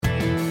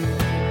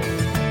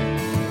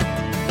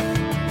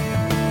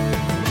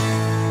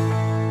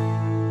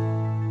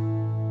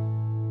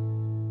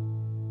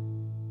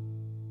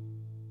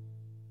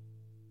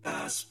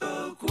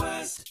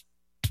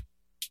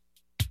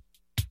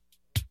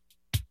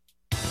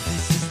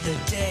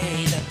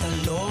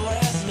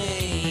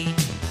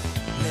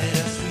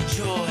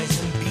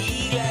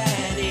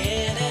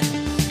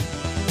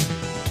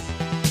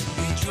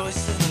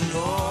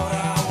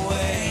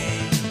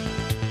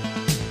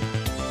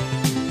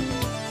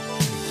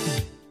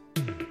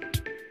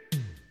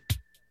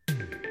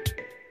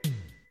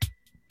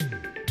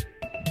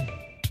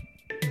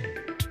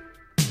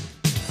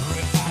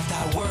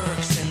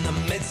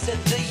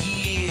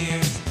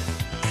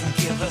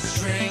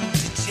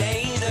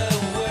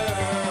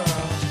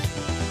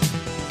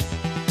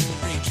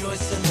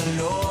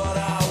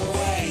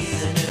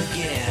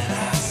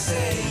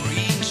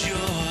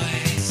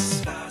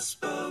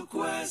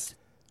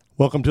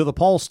Welcome to the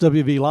Pulse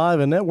WV Live,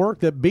 a network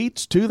that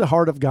beats to the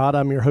heart of God.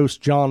 I'm your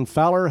host, John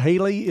Fowler.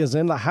 Haley is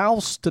in the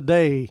house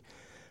today.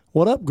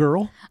 What up,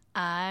 girl?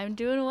 I'm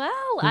doing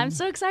well. I'm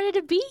so excited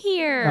to be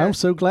here. I'm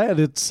so glad.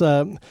 It's,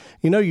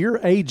 your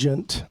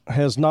agent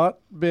has not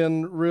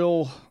been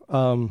real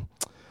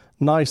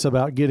nice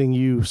about getting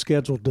you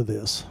scheduled to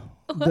this.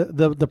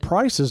 The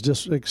price is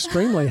just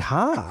extremely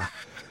high.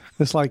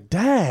 It's like,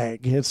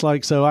 dag. It's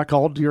like, so I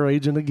called your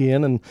agent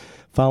again and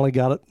finally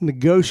got it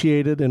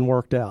negotiated and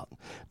worked out.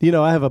 You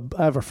know, I have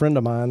a friend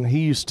of mine. He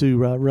used to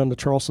run the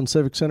Charleston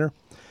Civic Center.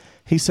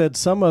 He said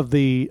some of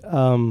the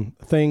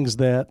things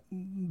that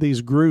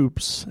these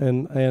groups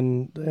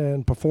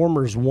and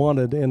performers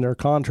wanted in their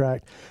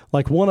contract,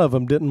 like one of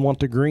them didn't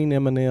want the green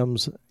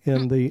M&Ms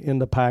in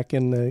the pack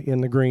in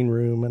the green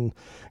room, and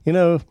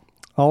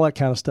all that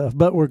kind of stuff.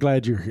 But we're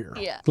glad you're here.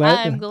 Yeah,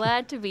 I'm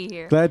glad to be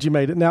here. Glad you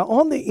made it. Now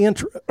on the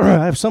intro,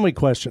 I have so many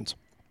questions.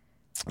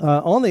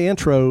 On the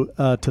intro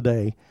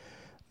today,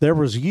 there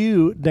was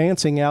you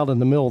dancing out in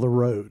the middle of the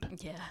road.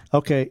 Yeah.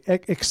 Okay,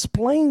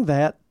 explain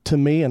that to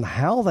me and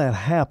how that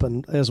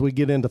happened as we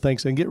get into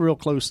things, and get real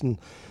close to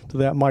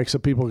that mic so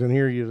people can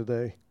hear you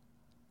today.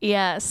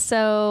 Yeah,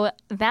 so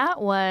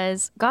that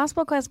was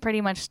Gospel Quest.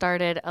 Pretty much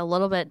started a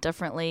little bit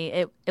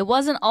differently. It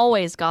wasn't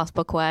always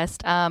Gospel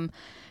Quest.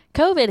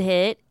 COVID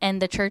hit,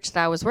 and the church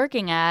that I was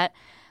working at,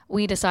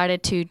 we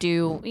decided to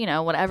do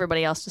what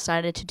everybody else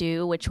decided to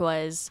do, which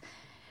was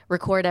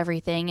record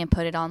everything and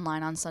put it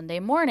online on Sunday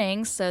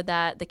mornings so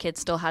that the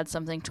kids still had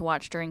something to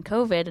watch during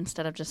COVID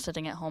instead of just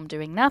sitting at home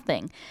doing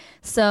nothing.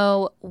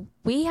 So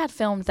we had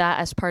filmed that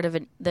as part of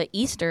the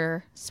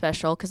Easter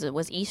special, because it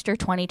was Easter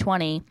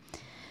 2020.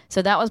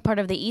 So that was part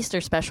of the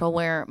Easter special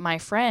where my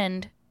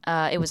friend,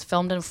 it was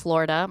filmed in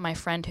Florida, my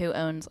friend who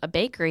owns a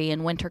bakery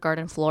in Winter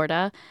Garden,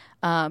 Florida,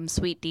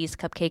 Sweet D's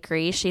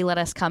Cupcakery, she let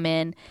us come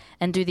in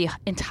and do the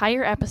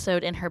entire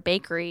episode in her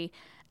bakery.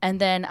 And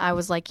then I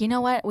was like, you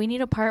know what? We need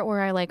a part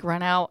where I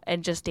run out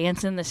and just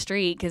dance in the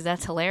street, because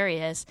that's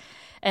hilarious.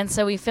 And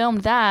so we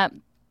filmed that.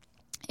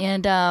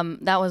 And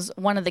that was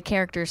one of the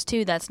characters,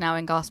 too, that's now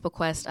in Gospel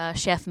Quest,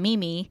 Chef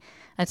Mimi.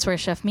 That's where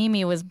Chef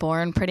Mimi was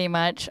born, pretty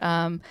much.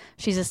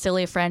 She's a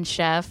silly French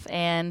chef.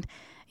 And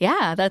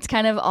yeah, that's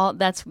kind of all.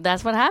 That's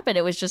what happened.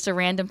 It was just a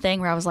random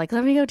thing where I was like,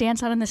 let me go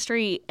dance out in the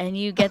street and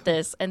you get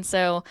this. And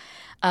so,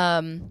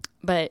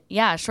 but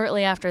yeah,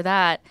 shortly after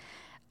that,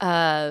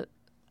 I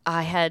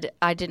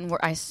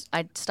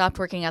stopped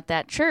working at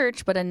that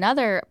church, but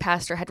another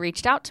pastor had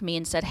reached out to me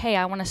and said, hey,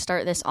 I want to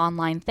start this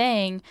online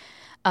thing.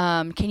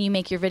 Can you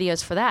make your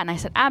videos for that? And I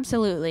said,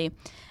 absolutely.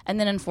 And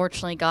then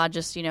unfortunately, God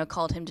just,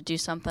 called him to do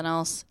something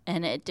else,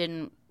 and it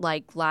didn't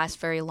last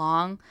very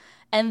long.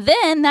 And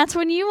then that's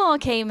when you all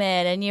came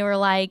in and you were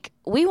like,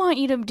 we want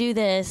you to do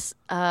this.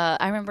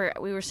 I remember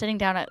we were sitting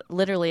down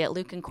literally at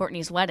Luke and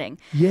Courtney's wedding.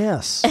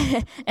 Yes.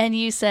 And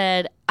you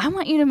said, I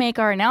want you to make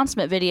our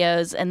announcement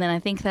videos. And then I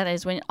think that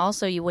is when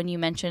you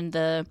mentioned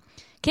the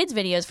kids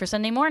videos for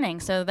Sunday morning.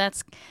 So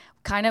that's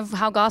kind of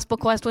how Gospel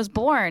Quest was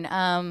born.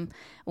 At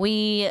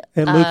Luke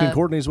and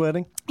Courtney's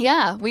wedding?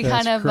 Yeah. We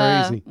that's kind of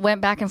crazy.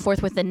 Went back and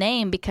forth with the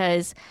name,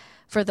 because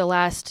for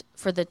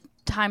the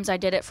times I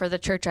did it for the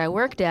church I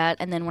worked at,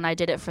 and then when I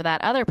did it for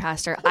that other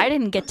pastor, I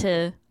didn't get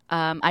to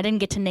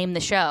name the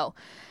show.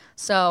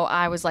 So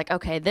I was like,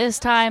 okay, this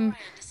time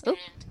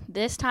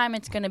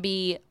it's going to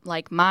be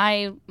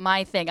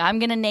my thing. I'm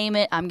going to name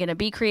it. I'm going to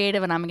be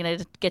creative, and I'm going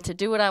to get to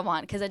do what I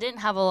want, because I didn't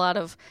have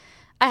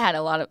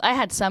I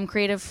had some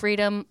creative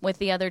freedom with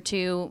the other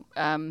two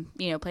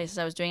places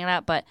I was doing it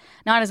at, but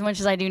not as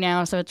much as I do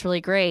now, so it's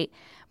really great.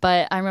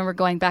 But I remember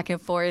going back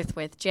and forth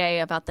with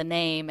Jay about the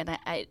name, and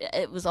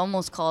it was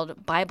almost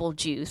called Bible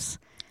Juice.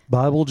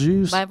 Bible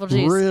Juice? Bible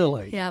Juice.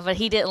 Really? Yeah, but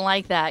he didn't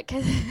like that,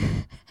 because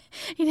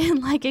he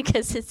didn't like it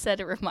because it said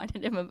it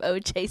reminded him of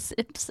O.J.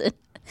 Simpson.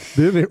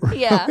 Did it?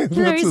 Yeah.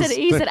 No,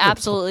 he said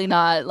absolutely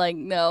not.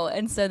 No.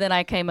 And so then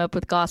I came up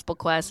with Gospel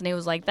Quest, and he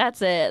was like,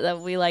 that's it.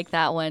 We like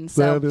that one.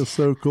 So that is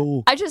so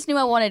cool. I just knew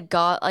I wanted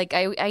God.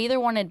 I either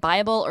wanted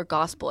Bible or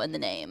gospel in the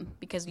name,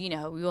 because, we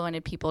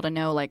wanted people to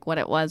know what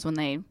it was when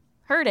they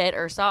heard it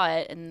or saw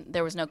it, and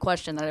there was no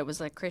question that it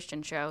was a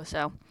Christian show.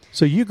 So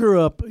you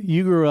grew up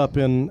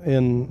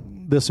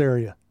in this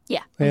area?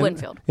 Yeah, in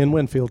Winfield. In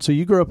Winfield. So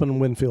you grew up in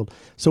Winfield.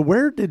 So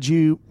where did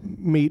you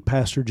meet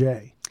Pastor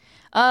Jay?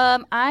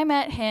 I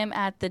met him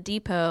at the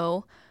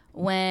depot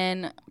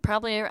when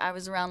probably I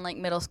was around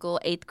middle school,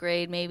 8th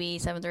grade, maybe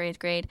 7th or 8th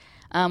grade,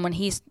 when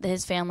his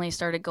family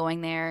started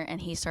going there, and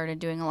he started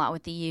doing a lot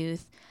with the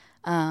youth.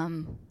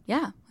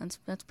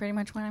 That's pretty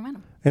much when I met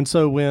him. And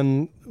so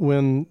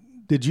when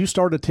did you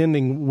start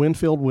attending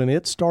Winfield when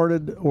it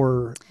started,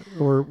 or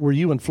were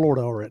you in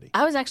Florida already?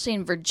 I was actually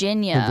in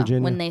Virginia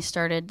when they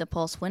started the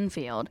Pulse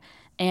Winfield.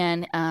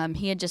 And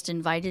he had just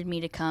invited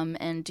me to come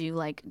and do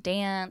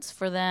dance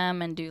for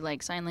them and do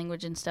sign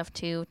language and stuff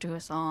too, to a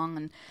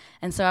song.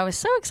 And so I was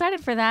so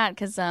excited for that,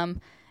 because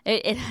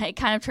it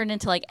kind of turned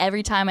into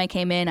every time I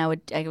came in, I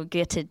would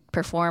get to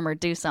perform or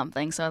do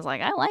something. So I was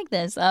like, I like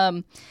this.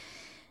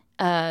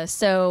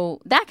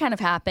 So that kind of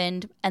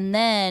happened. And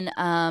then,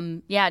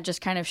 it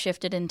just kind of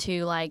shifted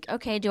into like,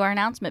 okay, do our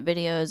announcement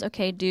videos.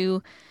 Okay,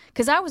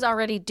 because I was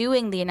already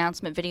doing the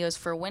announcement videos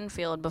for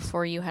Winfield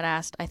before you had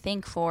asked, I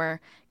think, for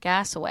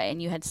Gasaway,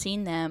 and you had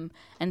seen them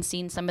and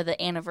seen some of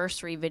the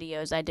anniversary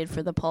videos I did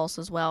for the Pulse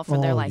as well for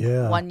their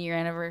 1 year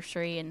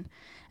anniversary and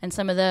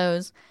some of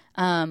those.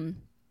 That's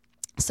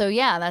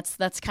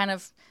kind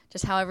of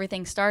just how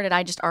everything started.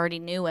 I just already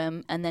knew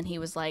him, and then he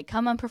was like,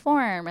 come and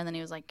perform, and then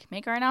he was like,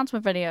 make our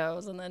announcement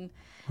videos, and then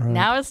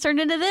now it's turned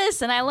into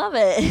this, and I love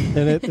it.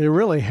 And it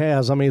really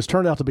has. I mean, it's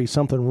turned out to be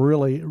something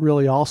really,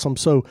 really awesome.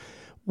 So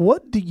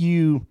what do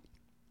you,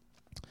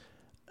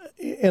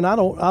 and I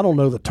don't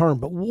know the term,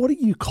 but what do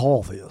you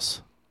call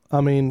this?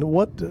 I mean,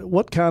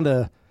 what kind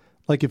of,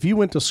 like if you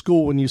went to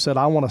school and you said,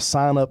 I want to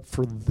sign up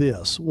for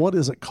this, what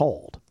is it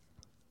called?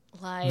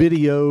 Like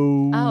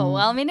video. Oh,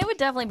 well, I mean, it would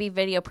definitely be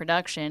video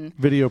production.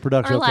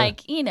 Or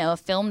like, a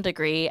film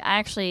degree.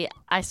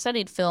 I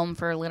studied film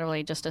for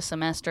literally just a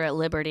semester at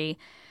Liberty,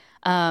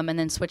 and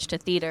then switched to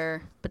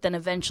theater, but then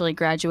eventually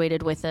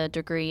graduated with a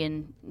degree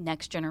in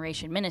next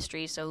generation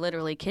ministry, so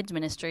literally kids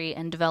ministry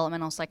and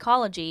developmental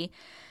psychology.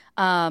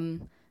 I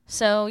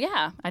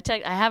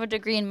have a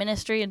degree in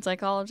ministry and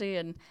psychology,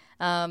 and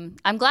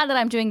I'm glad that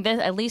I'm doing this,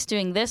 at least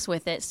doing this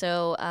with it,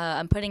 so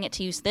I'm putting it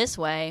to use this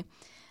way.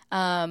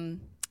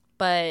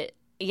 But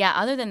yeah,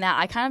 other than that,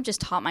 I kind of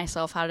just taught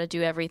myself how to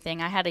do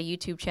everything. I had a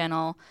YouTube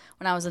channel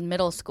when I was in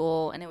middle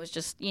school, and it was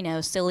just,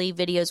 silly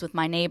videos with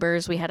my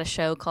neighbors. We had a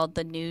show called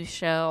The News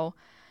Show,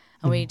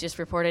 and we just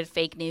reported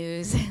fake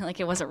news. Like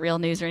it wasn't real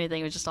news or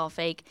anything. It was just all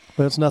fake.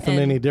 But it's nothing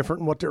any different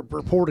than what they're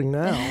reporting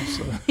now.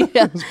 So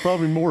it's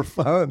probably more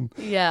fun.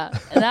 Yeah,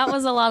 that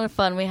was a lot of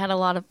fun. We had a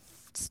lot of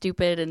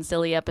stupid and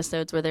silly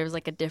episodes where there was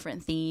like a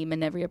different theme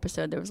in every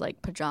episode. There was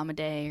like pajama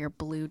day or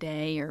blue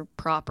day or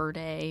proper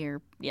day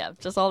or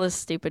just all this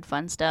stupid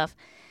fun stuff.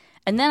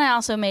 And then I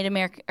also made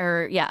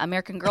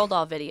American Girl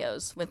doll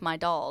videos with my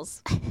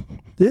dolls.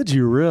 Did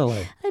you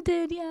really? I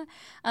did, yeah.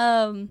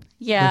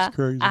 That's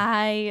crazy.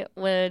 I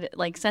would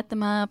like set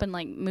them up and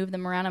like move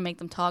them around and make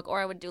them talk, or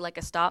I would do like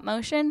a stop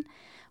motion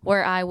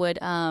where I would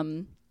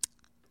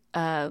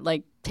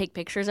like take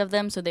pictures of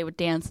them so they would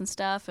dance and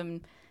stuff,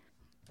 and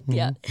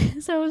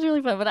so it was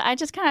really fun. But I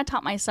just kind of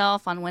taught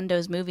myself on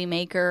Windows Movie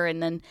Maker, and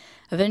then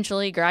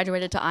eventually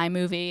graduated to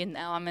iMovie, and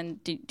now I'm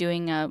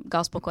doing a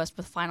Gospel Quest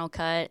with Final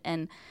Cut,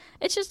 and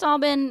it's just all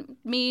been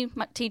me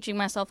teaching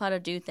myself how to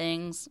do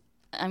things.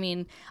 I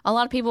mean, a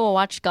lot of people will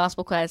watch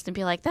Gospel Quest and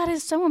be like, that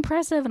is so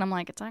impressive, and I'm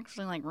like, it's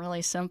actually like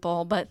really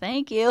simple, but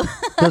thank you.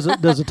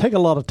 Does it take a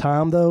lot of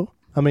time though?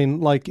 I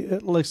mean, like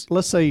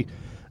let's say,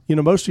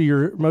 most of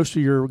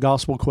your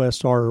Gospel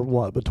Quests are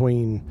what,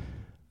 between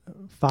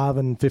 5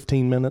 and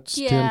 15 minutes,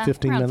 10,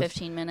 15 around minutes.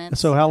 15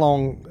 minutes. So how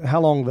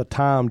long of a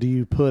time do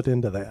you put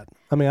into that?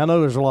 I mean, I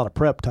know there's a lot of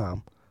prep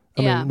time.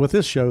 I mean, with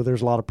this show,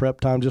 there's a lot of prep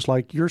time, just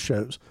like your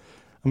shows.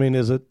 I mean,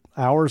 is it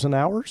hours and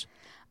hours?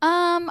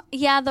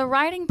 The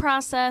writing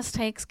process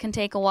can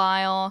take a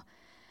while.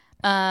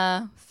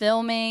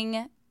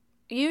 Filming,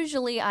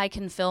 usually I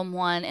can film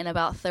one in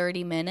about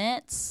 30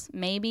 minutes,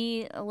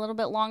 maybe a little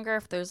bit longer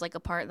if there's like a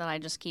part that I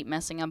just keep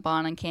messing up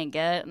on and can't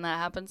get, and that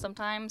happens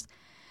sometimes.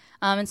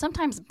 And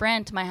sometimes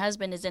Brent, my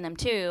husband, is in them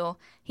too.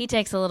 He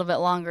takes a little bit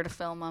longer to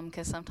film them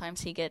because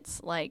sometimes he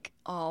gets like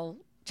all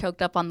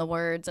choked up on the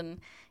words, and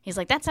he's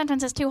like, that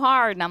sentence is too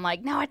hard, and I'm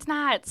like, no, it's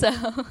not. So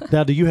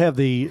now, do you have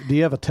a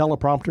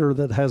teleprompter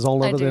that has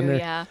all of it in there?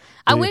 Yeah.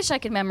 I wish I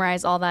could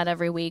memorize all that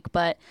every week,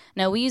 but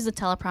no, we use the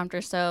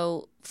teleprompter.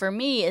 So for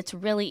me, it's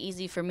really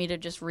easy for me to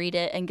just read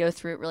it and go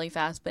through it really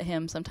fast. But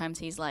him, sometimes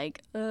he's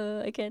like,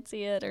 I can't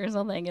see it or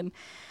something. And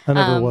I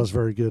never was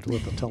very good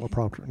with the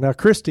teleprompter. Now,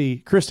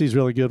 Christy's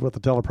really good with the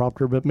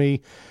teleprompter, but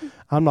me,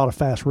 I'm not a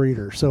fast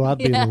reader, so I'd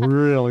be in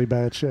really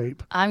bad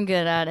shape. I'm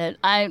good at it.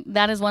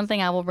 That is one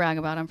thing I will brag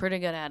about. I'm pretty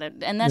good at it,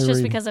 and that's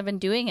just because I've been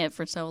doing it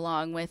for so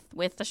long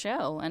with the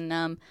show.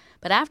 And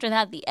but after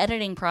that, the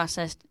editing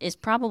process is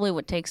probably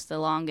what takes the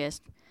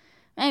longest.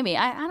 Maybe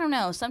I don't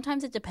know.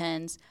 Sometimes it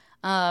depends.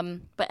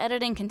 But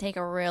editing can take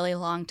a really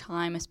long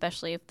time,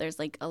 especially if there's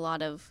like a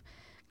lot of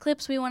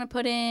clips we want to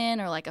put in,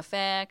 or like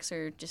effects,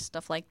 or just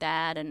stuff like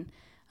that. And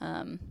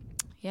I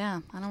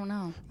don't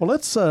know. Well,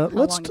 let's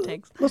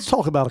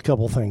talk about a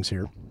couple things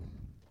here.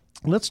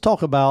 Let's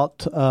talk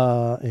about,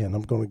 and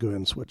I'm going to go ahead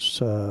and switch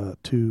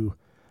to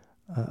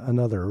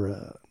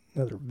another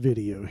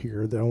video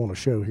here that I want to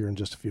show here in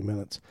just a few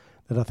minutes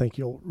that I think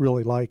you'll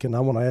really like, and I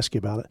want to ask you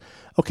about it.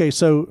 Okay,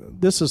 so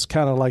this is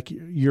kind of like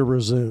your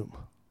resume.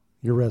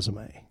 Your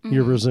resume,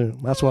 your resume.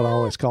 That's what I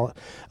always call it.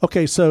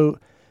 Okay, so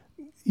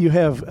you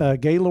have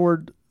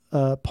Gaylord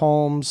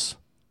Palms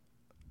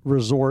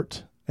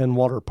Resort and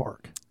Water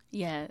Park.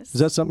 Yes. Is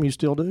that something you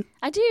still do?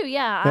 I do,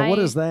 yeah. Now, what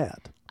is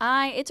that?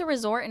 It's a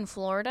resort in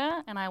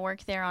Florida, and I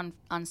work there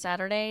on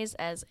Saturdays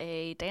as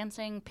a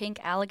dancing pink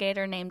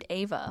alligator named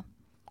Ava.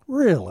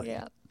 Really?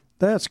 Yeah.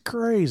 That's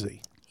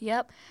crazy.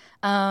 Yep.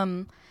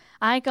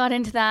 I got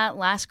into that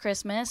last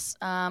Christmas.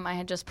 I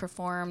had just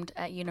performed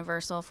at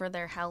Universal for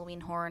their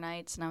Halloween Horror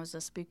Nights, and I was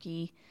a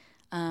spooky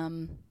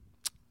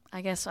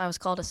I guess I was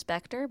called a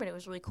specter, but it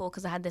was really cool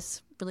because I had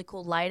this really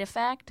cool light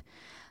effect.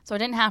 So I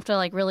didn't have to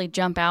like really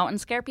jump out and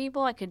scare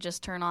people. I could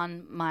just turn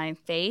on my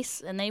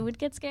face and they would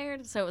get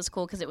scared. So it was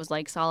cool because it was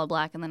like solid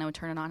black, and then I would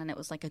turn it on and it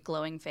was like a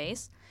glowing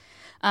face.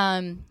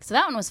 So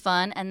that one was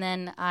fun. And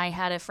then I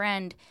had a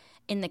friend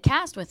in the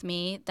cast with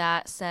me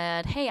that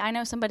said, hey, I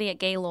know somebody at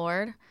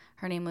Gaylord.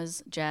 Her name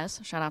was Jess.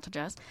 Shout out to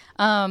Jess.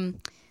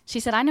 She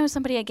said, I know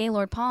somebody at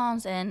Gaylord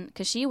Palms, and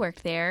because she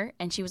worked there,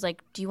 and she was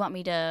like, do you want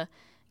me to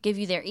give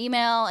you their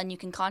email and you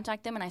can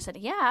contact them? And I said,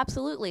 yeah,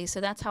 absolutely. So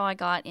that's how I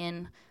got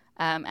in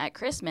at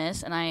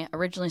Christmas, and I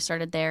originally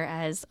started there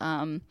as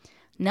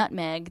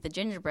Nutmeg, the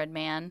gingerbread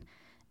man.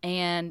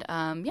 And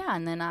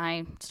and then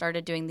I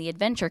started doing the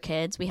Adventure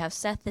Kids. We have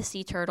Seth the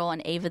Sea Turtle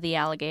and Ava the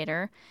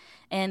Alligator,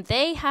 and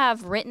they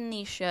have written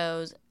these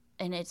shows,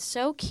 and it's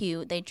so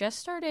cute. They just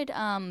started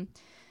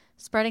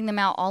spreading them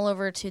out all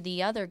over to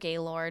the other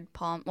Gaylord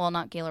Palm. Well,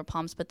 not Gaylord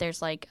Palms, but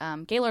there's like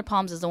Gaylord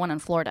Palms is the one in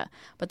Florida,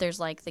 but there's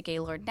like the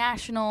Gaylord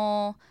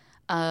National,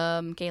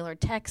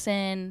 Gaylord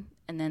Texan,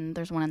 and then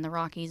there's one in the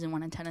Rockies and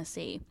one in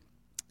Tennessee,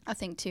 I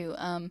think too.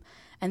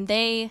 And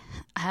they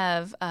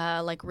have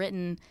like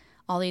written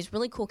all these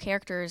really cool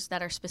characters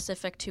that are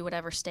specific to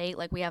whatever state.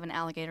 Like we have an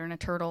alligator and a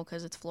turtle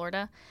because it's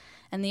Florida.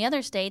 And the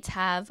other states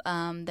have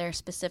their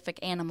specific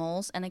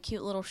animals and a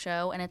cute little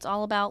show. And it's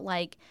all about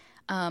like,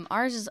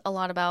 ours is a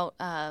lot about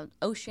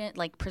ocean,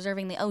 like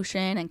preserving the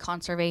ocean and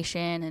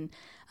conservation,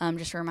 and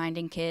just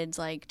reminding kids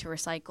like to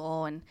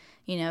recycle and,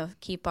 you know,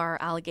 keep our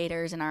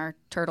alligators and our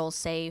turtles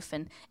safe.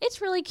 And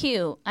it's really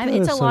cute.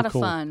 It's a lot of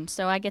fun.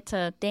 So I get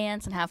to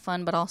dance and have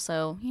fun, but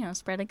also, you know,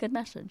 spread a good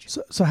message.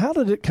 So how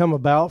did it come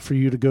about for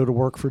you to go to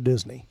work for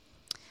Disney?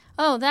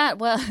 Oh,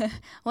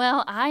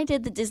 well, I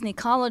did the Disney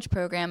College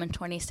program in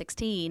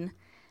 2016,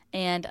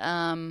 and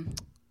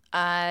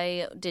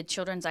I did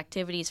children's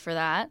activities for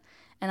that.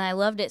 And I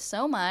loved it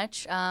so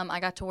much. I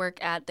got to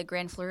work at the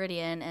Grand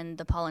Floridian and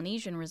the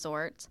Polynesian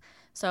resorts.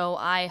 So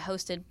I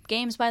hosted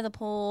games by the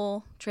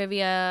pool,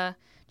 trivia,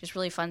 just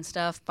really fun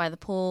stuff by the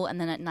pool. And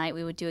then at night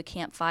we would do a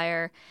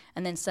campfire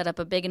and then set up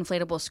a big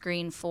inflatable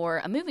screen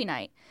for a movie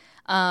night.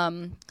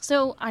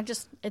 So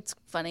it's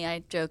funny.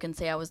 I joke and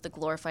say I was the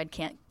glorified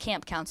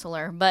camp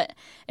counselor, but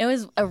it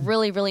was a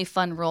really, really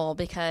fun role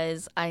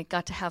because I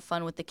got to have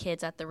fun with the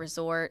kids at the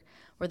resort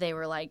where they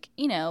were like,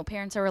 you know,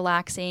 parents are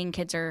relaxing,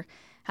 kids are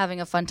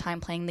having a fun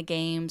time playing the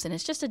games, and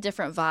it's just a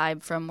different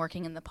vibe from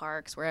working in the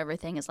parks where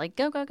everything is like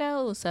go go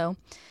go. So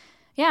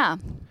yeah.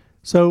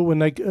 So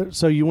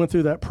you went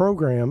through that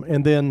program,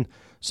 and then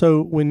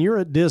so when you're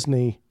at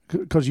Disney,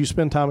 because you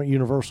spend time at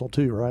Universal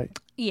too, right?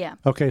 Yeah.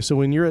 Okay, so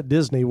when you're at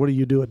Disney, what do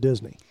you do at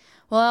Disney?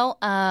 Well,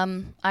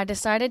 I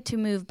decided to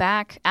move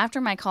back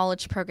after my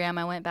college program.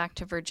 I went back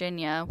to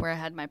Virginia where I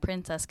had my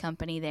princess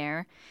company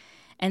there.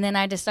 And then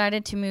I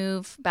decided to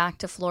move back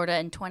to Florida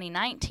in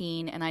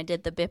 2019, and I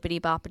did the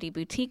Bippity Boppity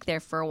Boutique there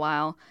for a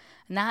while.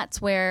 And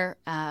that's where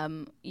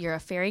you're a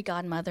fairy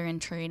godmother in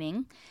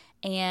training,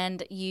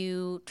 and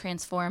you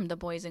transform the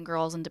boys and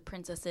girls into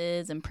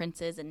princesses and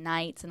princes and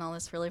knights and all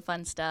this really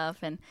fun stuff.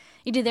 And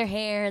you do their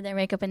hair, their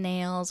makeup and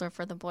nails, or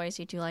for the boys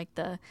you do like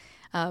the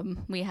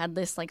we had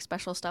this like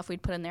special stuff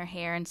we'd put in their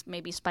hair and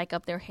maybe spike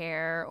up their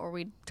hair, or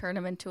we'd turn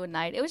them into a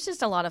knight. It was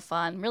just a lot of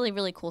fun, really,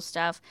 really cool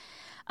stuff.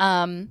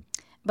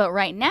 But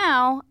right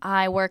now,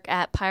 I work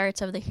at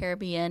Pirates of the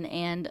Caribbean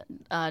and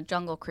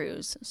Jungle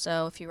Cruise.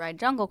 So if you ride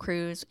Jungle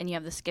Cruise and you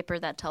have the skipper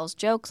that tells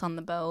jokes on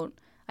the boat,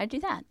 I do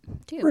that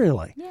too.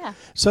 Really? Yeah.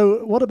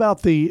 So what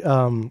about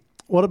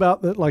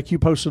like you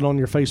posted on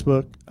your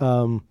Facebook,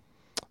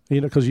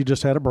 you know, because you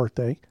just had a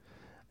birthday,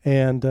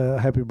 and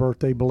happy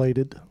birthday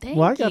belated. Thank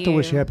I got to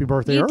wish you happy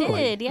birthday early. You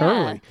did,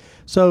 yeah. Early.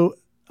 So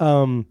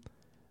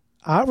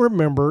I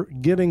remember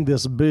getting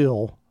this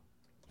bill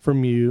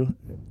from you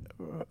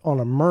on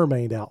a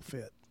mermaid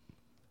outfit.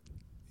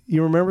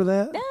 You remember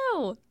that?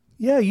 No.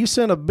 Yeah, you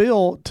sent a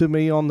bill to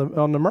me on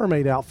the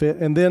mermaid outfit,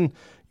 and then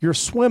you're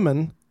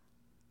swimming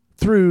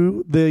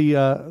through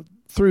the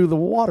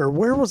water.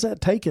 Where was that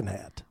taken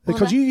at?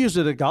 Because you used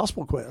it at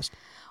Gospel Quest.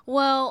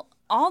 Well,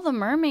 all the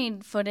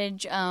mermaid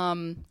footage.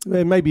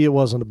 Maybe it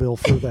wasn't a bill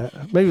for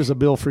that. Maybe it was a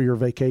bill for your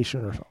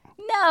vacation or something.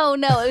 No,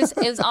 it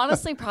was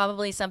honestly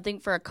probably something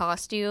for a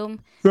costume.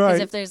 Right. Because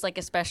if there's like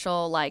a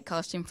special like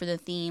costume for the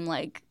theme,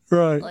 like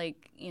right, like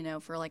you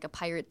know, for like a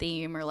pirate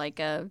theme or like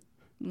a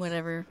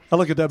whatever. I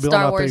look at that bill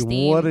Star and I Wars think,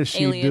 theme, what is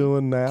she alien.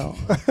 doing now?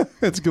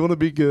 It's going to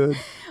be good.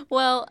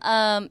 Well,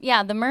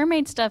 yeah, the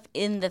mermaid stuff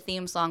in the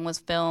theme song was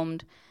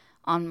filmed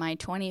on my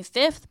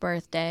 25th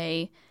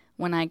birthday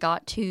when I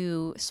got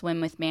to swim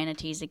with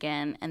manatees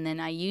again, and then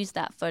I used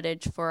that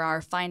footage for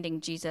our Finding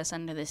Jesus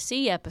Under the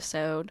Sea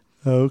episode.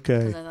 Okay.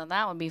 Because I thought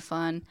that would be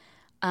fun.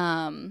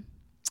 And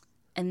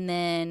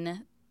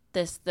then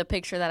the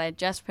picture that I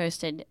just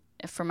posted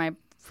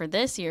for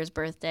this year's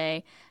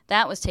birthday,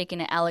 that was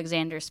taken at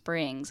Alexander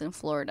Springs in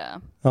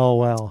Florida. Oh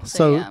wow!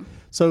 So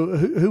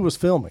who was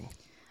filming?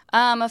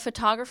 A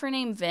photographer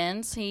named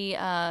Vince.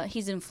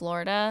 He's in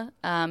Florida.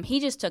 He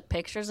just took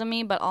pictures of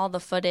me, but all the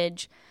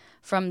footage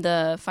from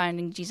the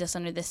Finding Jesus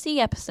Under the Sea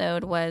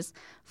episode was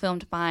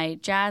filmed by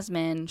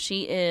Jasmine.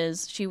 She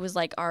was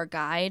like our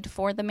guide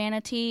for the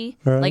manatee,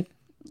 Right.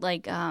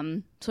 like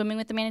swimming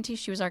with the manatee.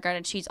 She was our guide,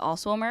 and she's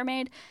also a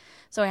mermaid.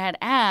 So I had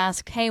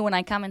asked, hey, when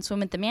I come and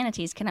swim with the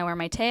manatees, can I wear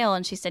my tail?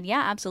 And she said,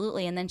 yeah,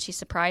 absolutely. And then she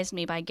surprised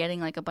me by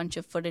getting like a bunch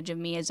of footage of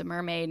me as a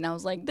mermaid. And I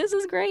was like, this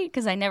is great,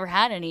 because I never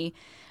had any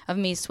of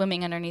me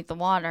swimming underneath the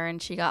water.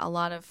 And she got a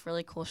lot of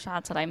really cool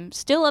shots that I'm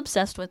still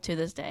obsessed with to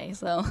this day.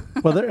 So,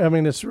 Well,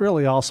 it's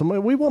really awesome.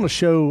 We want to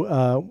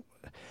show,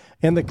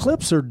 and the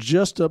clips are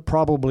just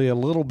probably a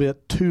little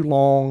bit too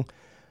long,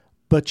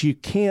 but you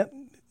can't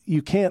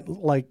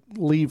like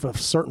leave a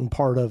certain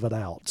part of it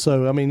out.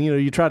 So, I mean,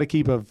 you try to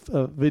keep a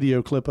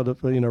video clip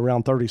of,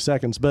 around 30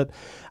 seconds, but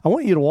I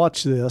want you to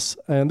watch this.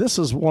 And this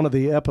is one of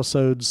the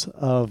episodes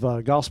of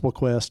Gospel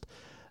Quest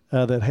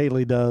that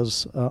Haley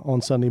does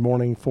on Sunday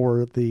morning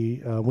for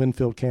the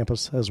Winfield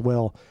campus, as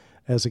well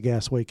as the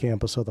Gasway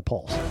campus of the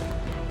Pulse.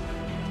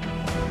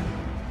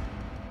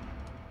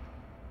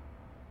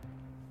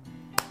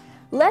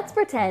 Let's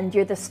pretend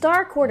you're the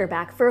star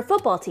quarterback for a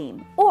football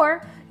team,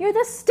 or you're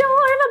the star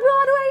of a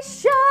Broadway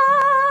show.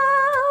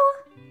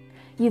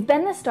 You've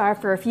been the star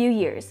for a few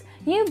years.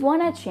 You've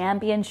won a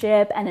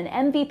championship and an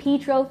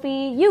MVP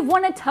trophy. You've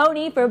won a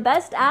Tony for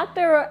Best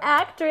Actor or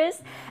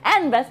Actress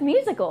and Best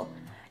Musical.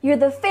 You're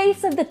the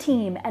face of the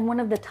team and one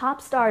of the top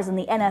stars in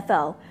the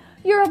NFL.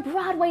 You're a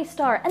Broadway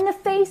star and the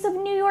face of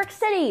New York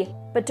City.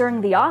 But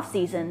during the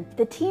off-season,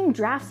 the team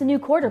drafts a new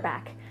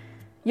quarterback.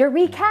 You're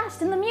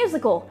recast in the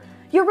musical.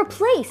 You're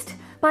replaced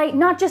by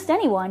not just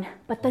anyone,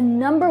 but the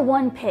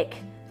 #1 pick,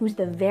 who's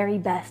the very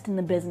best in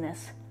the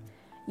business.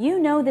 You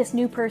know this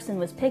new person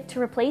was picked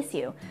to replace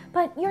you,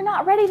 but you're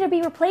not ready to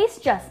be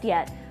replaced just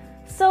yet.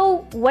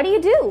 So what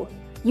do?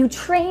 You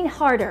train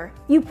harder.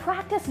 You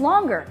practice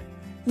longer.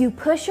 You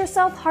push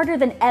yourself harder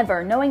than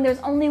ever, knowing there's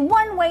only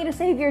one way to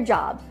save your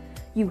job.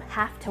 You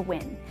have to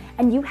win,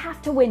 and you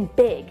have to win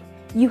big.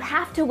 You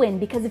have to win,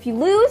 because if you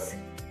lose,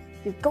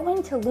 you're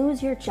going to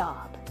lose your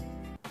job.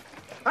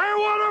 Hey,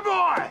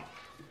 Waterboy!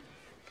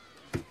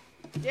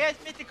 Yes,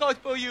 Mr. Coach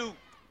for you.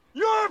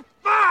 You're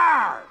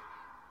fired!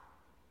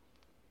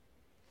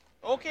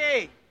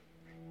 Okay.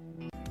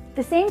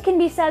 The same can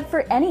be said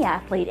for any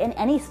athlete in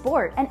any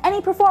sport and any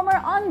performer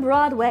on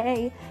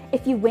Broadway.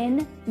 If you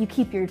win, you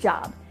keep your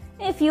job.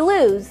 If you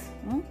lose,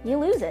 well, you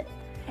lose it.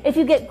 If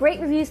you get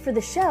great reviews for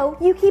the show,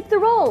 you keep the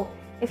role.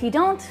 If you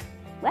don't,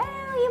 well,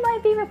 you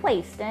might be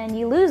replaced and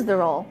you lose the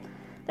role.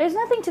 There's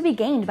nothing to be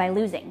gained by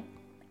losing,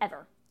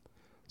 ever.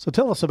 So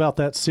tell us about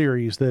that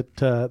series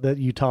that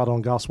you taught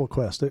on Gospel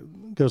Quest.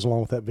 It goes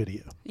along with that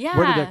video. Yeah.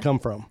 Where did that come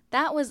from?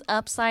 That was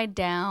Upside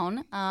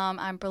Down.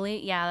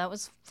 That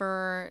was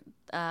for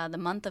the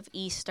month of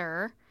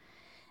Easter.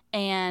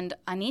 And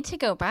I need to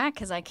go back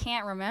because I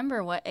can't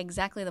remember what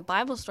exactly the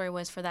Bible story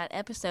was for that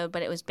episode,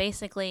 but it was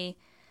basically,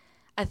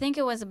 I think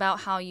it was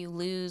about how you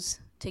lose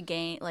to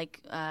gain,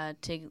 like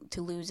to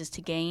lose is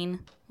to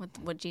gain,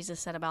 what Jesus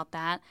said about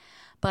that.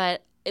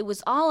 But it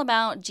was all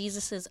about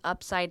Jesus's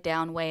upside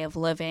down way of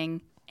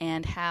living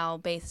and how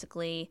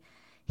basically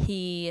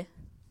he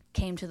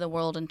came to the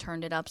world and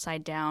turned it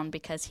upside down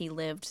because he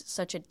lived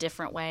such a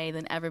different way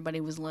than everybody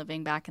was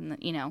living back in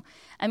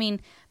the,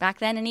 back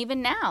then and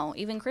even now.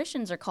 Even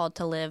Christians are called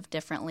to live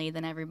differently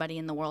than everybody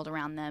in the world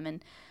around them.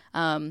 And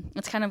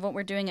it's kind of what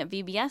we're doing at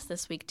VBS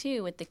this week,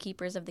 too, with the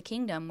Keepers of the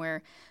Kingdom.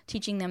 We're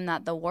teaching them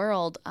that the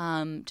world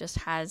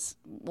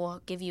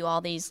will give you all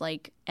these,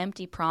 like,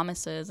 empty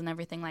promises and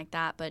everything like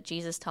that, but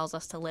Jesus tells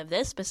us to live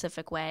this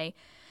specific way,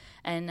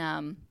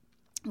 and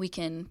we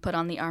can put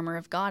on the armor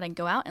of God and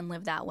go out and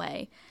live that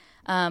way.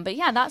 But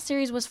yeah, that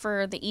series was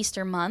for the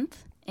Easter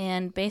month,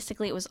 and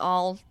basically it was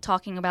all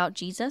talking about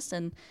Jesus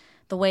and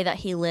the way that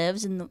he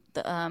lives and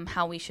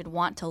how we should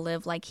want to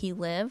live like he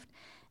lived.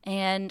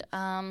 And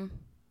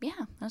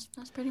yeah, that's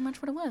pretty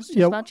much what it was, just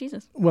about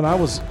Jesus. When I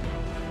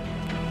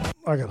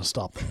got to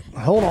stop that.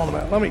 Hold on a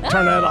minute. Let me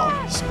turn that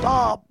off.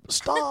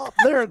 Stop.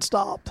 There it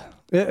stopped.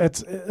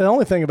 It's the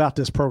only thing about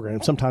this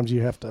program. Sometimes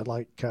you have to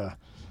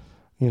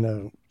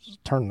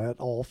turn that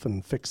off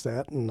and fix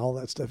that and all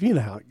that stuff. You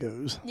know how it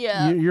goes.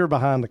 Yeah. You're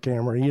behind the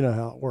camera. You know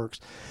how it works.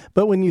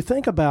 But when you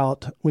think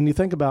about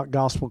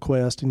Gospel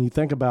Quest and you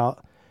think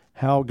about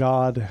how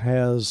God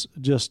has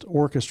just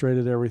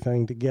orchestrated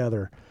everything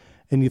together,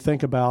 and you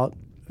think about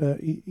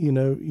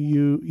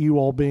you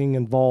all being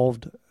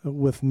involved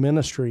with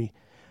ministry,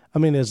 I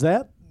mean, is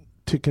that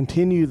to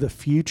continue the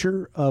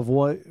future of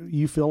what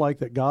you feel like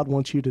that God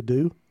wants you to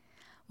do?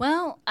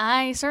 Well,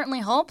 I certainly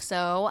hope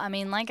so. I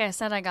mean, like I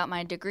said, I got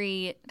my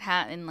degree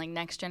in like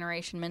next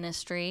generation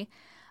ministry.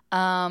 So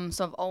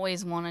I've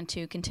always wanted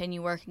to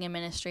continue working in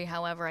ministry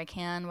however I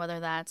can, whether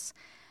that's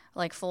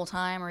like full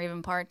time or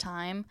even part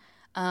time.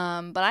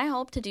 But I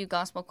hope to do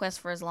Gospel Quest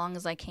for as long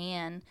as I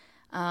can.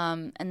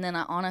 And then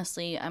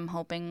I'm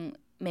hoping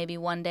maybe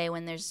one day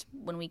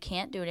when we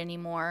can't do it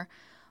anymore,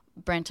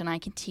 Brent and I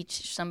can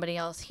teach somebody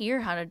else here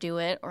how to do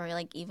it, or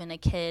like even a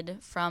kid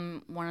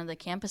from one of the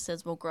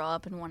campuses will grow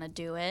up and want to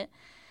do it.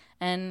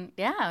 And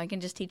yeah, I can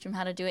just teach them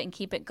how to do it and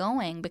keep it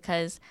going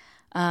because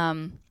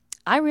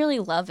I really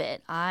love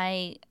it.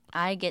 I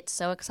get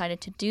so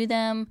excited to do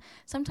them.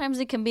 Sometimes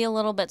it can be a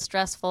little bit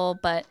stressful,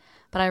 but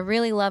I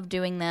really love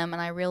doing them,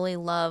 and I really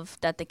love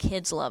that the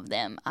kids love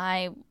them.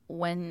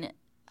 When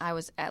I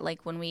was at,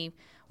 like, when we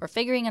were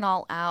figuring it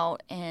all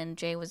out, and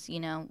Jay was,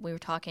 we were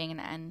talking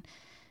and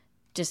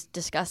just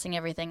discussing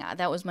everything,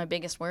 that was my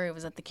biggest worry,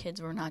 was that the kids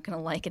were not going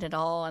to like it at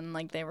all, and,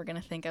 like, they were going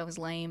to think I was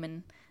lame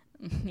and,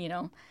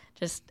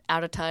 just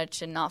out of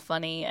touch and not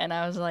funny. And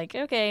I was like,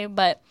 okay,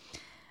 but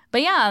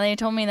yeah, they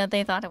told me that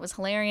they thought it was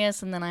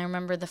hilarious. And then I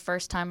remember the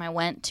first time I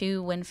went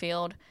to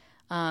Winfield,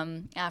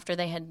 after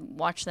they had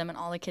watched them, and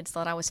all the kids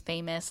thought I was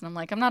famous. And I'm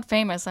like, I'm not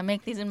famous. I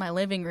make these in my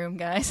living room,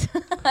 guys.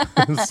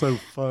 It's so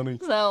funny.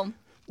 So,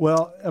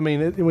 well, I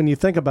mean, when you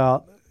think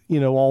about,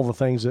 all the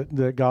things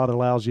that God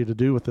allows you to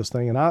do with this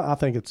thing, and I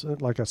think it's,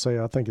 like I say,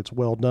 I think it's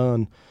well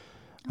done.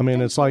 I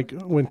mean, it's like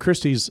when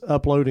Christy's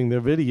uploading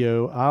their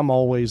video, I'm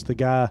always the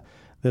guy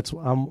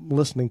I'm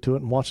listening to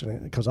it and watching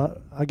it because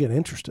I get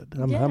interested.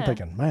 I'm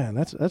thinking, man,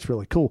 that's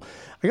really cool.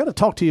 I got to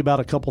talk to you about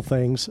a couple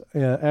things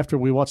after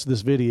we watch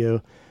this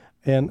video,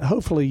 and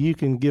hopefully you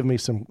can give me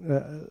some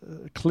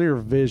clear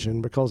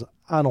vision because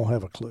I don't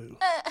have a clue.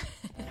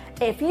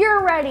 If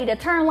you're ready to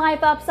turn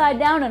life upside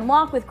down and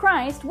walk with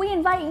Christ, we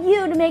invite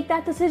you to make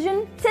that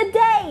decision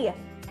today.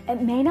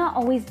 It may not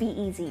always be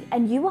easy,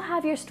 and you will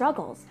have your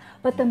struggles,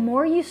 but the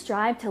more you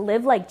strive to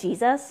live like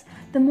Jesus,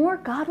 the more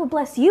God will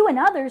bless you and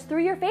others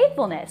through your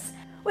faithfulness.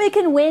 We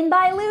can win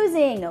by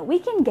losing. We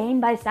can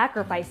gain by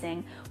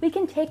sacrificing. We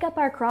can take up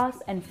our cross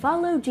and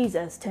follow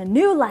Jesus to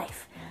new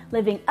life,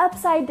 living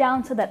upside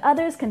down so that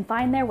others can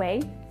find their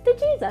way to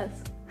Jesus.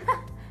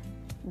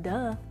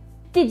 Duh.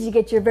 Did you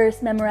get your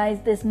verse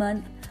memorized this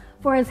month?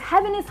 For as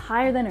heaven is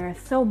higher than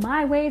earth, so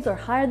my ways are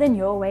higher than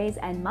your ways,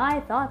 and my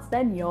thoughts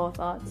than your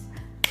thoughts.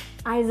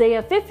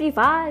 Isaiah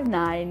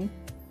 55:9.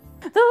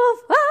 The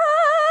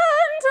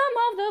phantom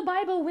of the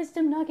Bible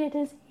wisdom nugget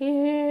is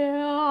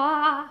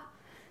here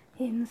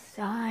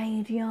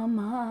inside your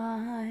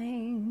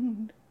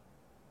mind.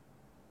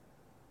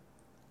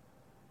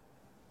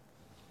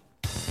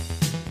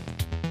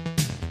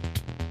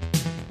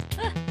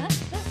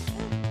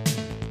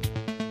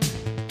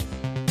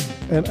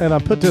 And I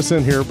put this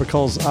in here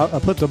because I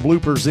put the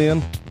bloopers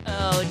in.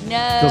 Oh,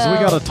 no. Because we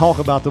got to talk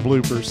about the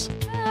bloopers,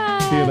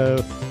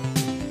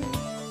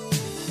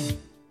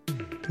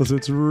 because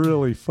it's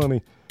really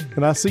funny.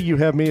 And I see you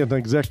have me as an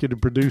executive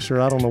producer.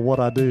 I don't know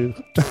what I do.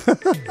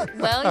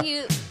 Well,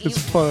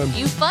 it's fun.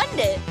 You fund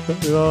it.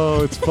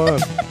 Oh, it's fun.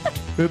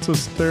 It's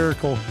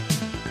hysterical.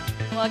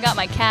 Well, I got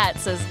my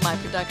cats as my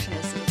production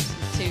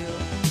assistants, too.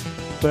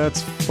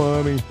 That's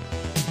funny.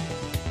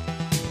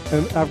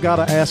 And I've got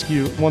to ask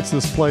you, once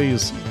this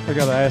plays, I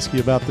got to ask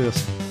you about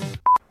this.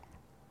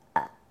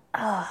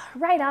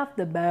 Right off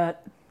the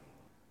bat.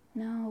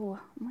 No.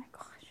 Oh my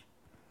gosh.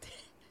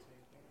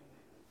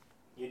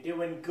 You're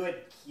doing good,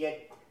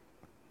 kid.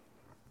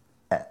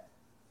 That's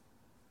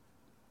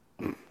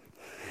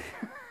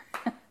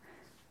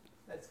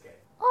good.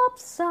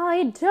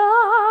 Upside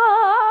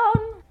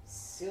down.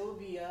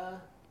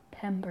 Sylvia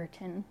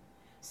Pemberton.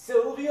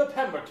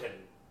 Pemberton.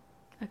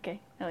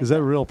 Okay. I like Is that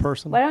a real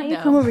person? Why don't you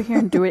come over here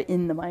and do it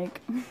in the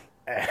mic?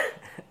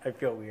 I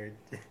feel weird.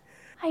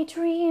 I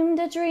dreamed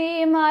a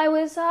dream I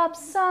was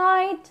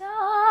upside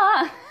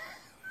down.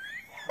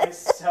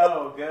 That's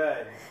so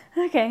good.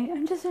 Okay,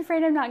 I'm just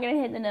afraid I'm not going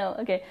to hit the note.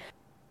 Okay.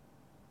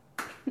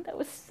 That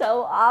was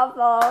so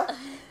awful.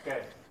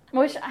 Good. I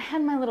wish I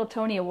had my little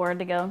Tony Award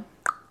to go,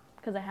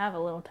 because I have a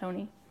little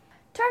Tony.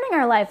 Turning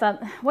our life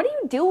up. What are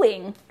you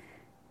doing?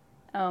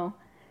 Oh.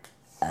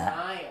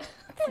 Smile.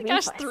 Oh my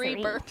gosh, 3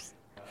 burps.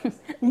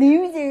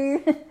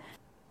 Loser.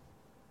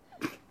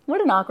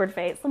 What an awkward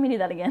face. Let me do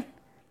that again.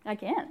 I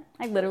can't.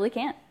 I literally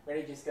can't.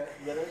 Ready? Just go.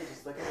 Literally,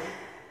 just look at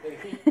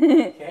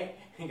me. Okay?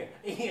 You go.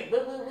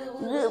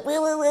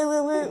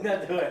 Now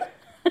do it.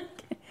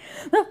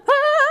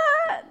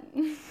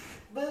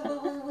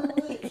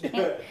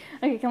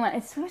 Okay, come on.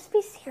 It's supposed to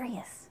be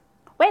serious.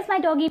 Where's my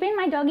doggy? Bring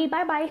my doggy.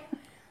 Bye-bye.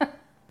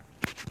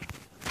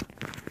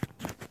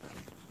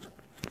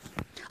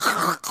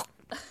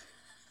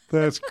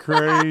 That's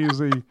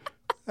crazy.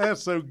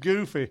 That's so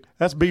goofy.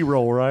 That's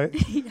B-roll, right?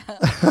 Yeah.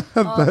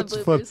 That's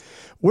fun.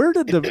 Where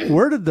did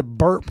the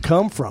burp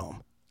come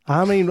from?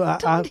 I mean,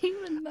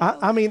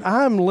 I mean,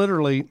 I'm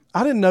literally,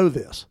 I didn't know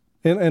this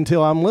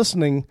until I'm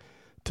listening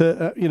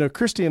to,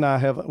 Christy and I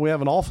have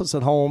an office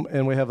at home,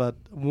 and we have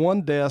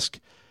one desk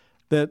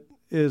that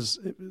is,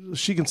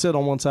 she can sit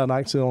on one side and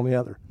I can sit on the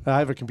other. I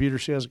have a computer,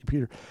 she has a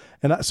computer.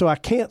 And so I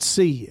can't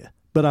see you,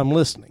 but I'm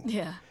listening.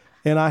 Yeah.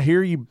 And I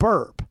hear you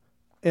burp,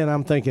 and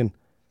I'm thinking,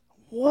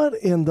 what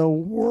in the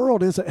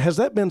world is it? Has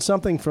that been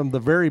something from the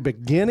very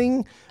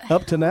beginning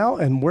up to now?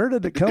 And where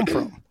did it come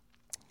from?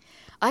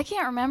 I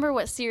can't remember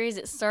what series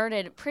it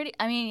started. Pretty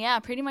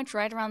much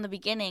right around the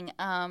beginning.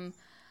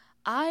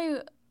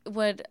 I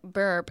would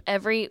burp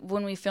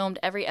when we filmed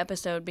every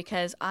episode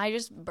because I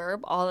just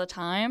burp all the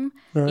time.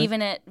 Right.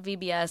 Even at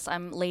VBS,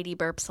 I'm Lady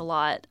Burps a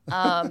lot.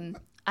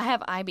 I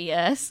have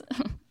IBS.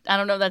 I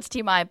don't know if that's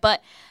TMI,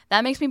 but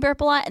that makes me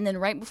burp a lot. And then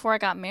right before I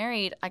got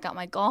married, I got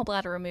my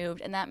gallbladder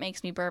removed, and that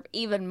makes me burp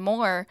even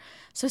more.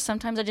 So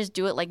sometimes I just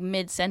do it like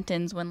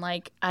mid-sentence when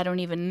like I don't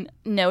even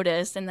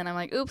notice, and then I'm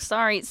like, oops,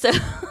 sorry. So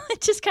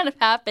it just kind of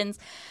happens.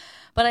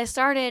 But I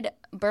started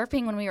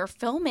burping when we were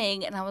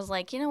filming, and I was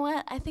like, you know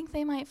what? I think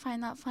they might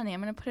find that funny.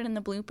 I'm going to put it in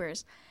the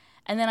bloopers.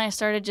 And then I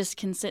started just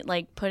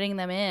putting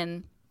them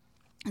in.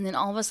 And then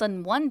all of a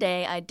sudden one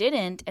day I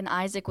didn't, and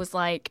Isaac was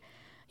like,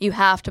 you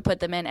have to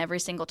put them in every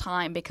single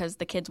time because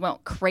the kids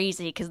went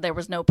crazy because there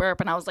was no burp.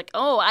 And I was like,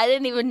 oh, I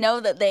didn't even know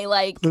that they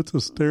That's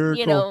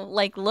hysterical.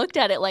 Looked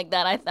at it like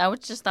that. I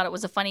just thought it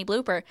was a funny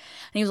blooper. And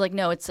he was like,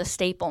 no, it's a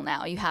staple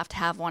now. You have to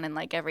have one in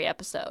like every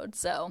episode.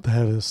 So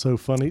that is so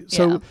funny.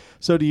 Yeah.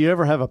 So do you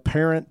ever have a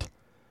parent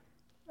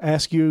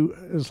ask you,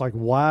 it's like,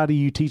 why do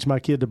you teach my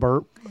kid to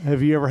burp?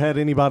 Have you ever had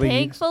anybody?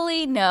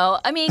 Thankfully, no.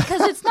 I mean, because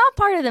it's not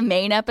part of the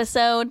main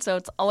episode, so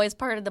it's always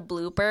part of the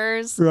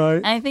bloopers. Right.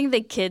 And I think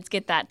the kids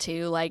get that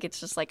too. Like, it's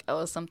just like,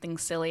 oh, something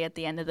silly at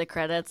the end of the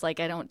credits. Like,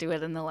 I don't do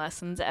it in the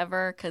lessons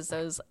ever because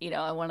those,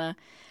 I want to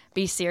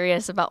be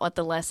serious about what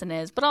the lesson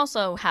is, but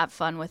also have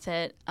fun with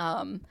it.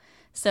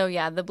 So,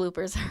 yeah, the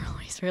bloopers are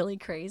always really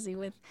crazy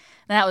with.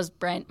 And that was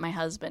Brent, my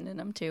husband, in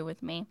them too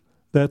with me.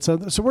 That's so.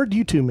 Where did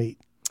you two meet?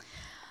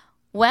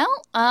 Well,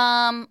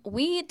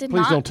 we did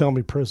Please not. don't tell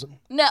me prison.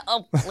 No,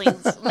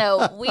 please.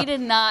 No, we did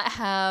not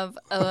have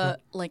a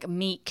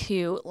meet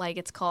cute like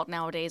it's called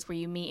nowadays where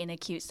you meet in a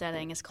cute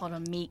setting. It's called a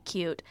meet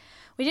cute.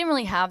 We didn't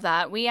really have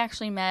that. We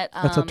actually met.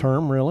 That's a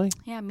term, really?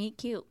 Yeah, meet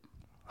cute.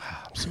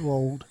 I'm so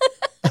old.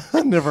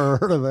 I never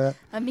heard of that.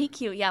 A meet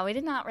cute. Yeah, we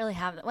did not really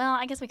have that. Well,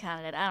 I guess we kind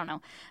of did. I don't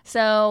know.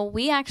 So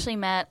we actually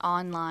met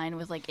online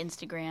with like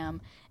Instagram.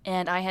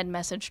 And I had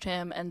messaged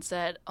him and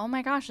said, oh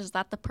my gosh, is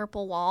that the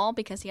purple wall?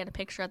 Because he had a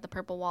picture at the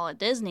purple wall at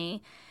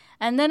Disney.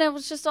 And then it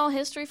was just all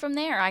history from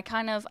there. I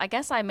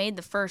guess I made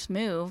the first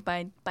move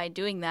by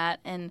doing that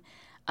and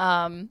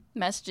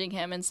messaging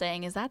him and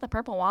saying, is that the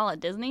purple wall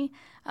at Disney?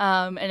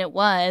 And it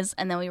was.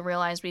 And then we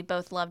realized we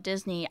both loved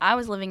Disney. I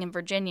was living in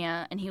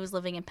Virginia and he was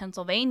living in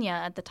Pennsylvania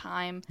at the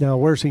time. Now,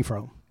 where's he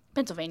from?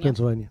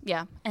 Pennsylvania.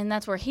 Yeah. And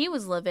that's where he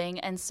was living.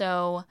 And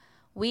so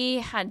we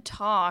had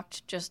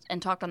talked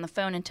on the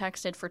phone and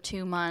texted for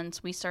 2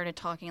 months. We started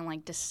talking in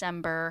like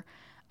December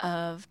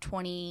of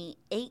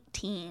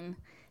 2018.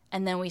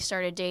 And then we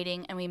started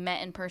dating and we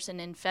met in person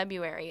in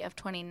February of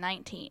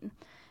 2019.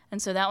 And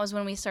so that was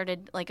when we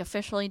started like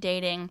officially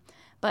dating.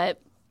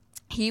 But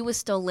he was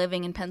still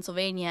living in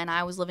Pennsylvania and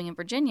I was living in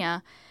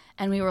Virginia.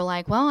 And we were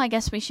like, well, I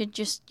guess we should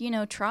just,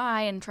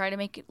 try to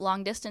make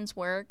long distance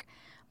work.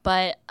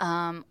 But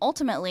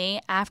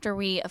ultimately, after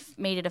we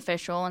made it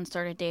official and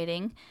started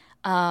dating,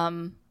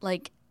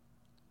 like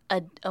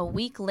a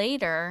week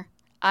later,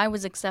 I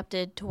was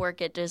accepted to work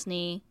at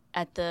Disney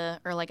I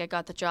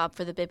got the job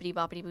for the Bibbidi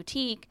Bobbidi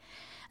Boutique.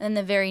 And then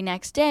the very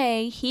next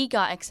day, he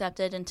got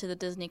accepted into the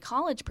Disney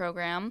College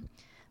program.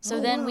 So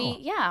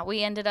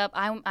we ended up,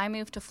 I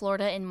moved to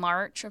Florida in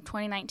March of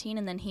 2019,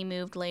 and then he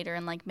moved later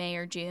in like May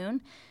or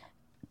June.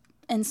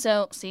 And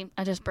so, see,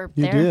 I just burped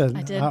you there. Did.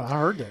 I did. I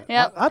heard that.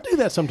 Yep. I do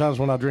that sometimes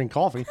when I drink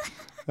coffee.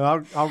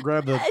 I'll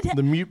grab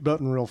the mute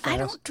button real fast. I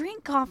don't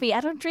drink coffee. I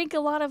don't drink a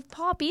lot of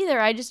pop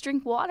either. I just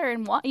drink water,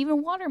 and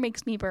even water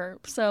makes me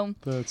burp. So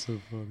that's so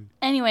funny.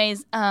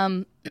 Anyways,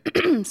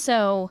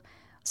 so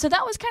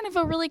that was kind of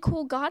a really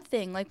cool God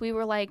thing. Like we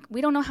were like,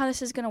 we don't know how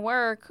this is going to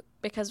work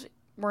because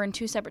we're in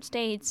two separate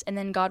states. And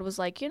then God was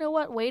like, you know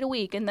what? Wait a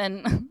week, and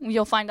then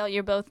you'll find out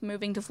you're both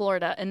moving to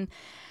Florida. And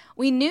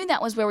we knew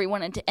that was where we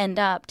wanted to end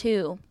up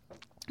too.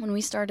 When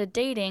we started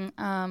dating,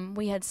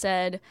 we had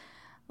said,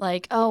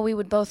 like, oh, we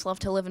would both love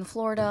to live in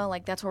Florida.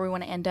 Like, that's where we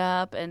want to end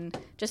up. And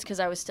just because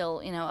I was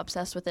still,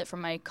 obsessed with it from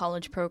my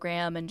college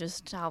program and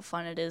just how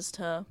fun it is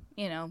to,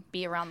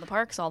 be around the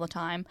parks all the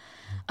time.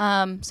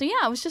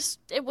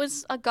 It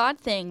was a God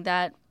thing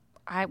that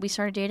we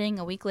started dating.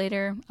 A week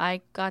later,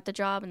 I got the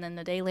job. And then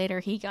the day later,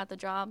 he got the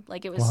job.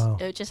 Like,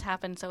 it just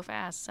happened so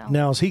fast. So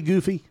now, is he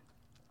goofy?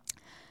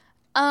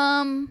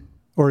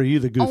 Or are you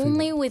the goofy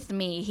Only one? with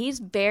me. He's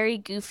very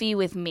goofy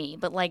with me,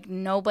 but like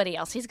nobody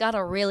else. He's got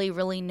to really,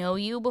 really know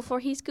you before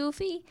he's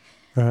goofy.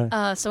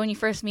 Right. So when you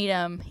first meet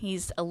him,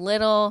 he's a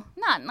little,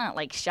 not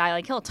like shy.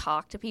 Like he'll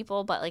talk to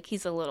people, but like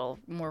he's a little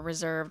more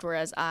reserved,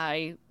 whereas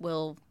I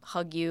will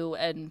hug you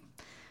and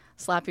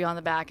slap you on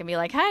the back and be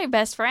like, hi,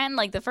 best friend,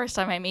 like the first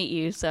time I meet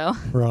you. So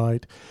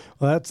Right.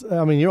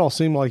 Well, you all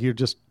seem like you're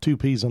just two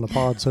peas in a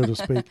pod, so to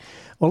speak.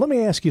 Well, let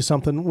me ask you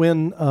something.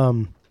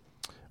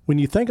 When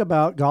you think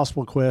about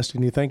Gospel Quest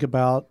and you think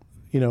about,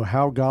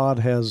 how God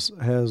has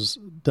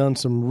done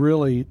some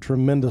really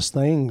tremendous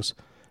things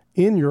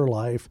in your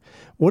life,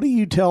 what do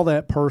you tell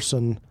that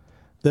person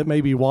that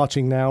may be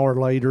watching now or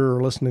later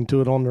or listening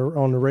to it on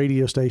the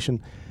radio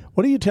station?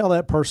 What do you tell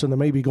that person that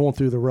may be going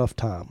through the rough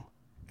time?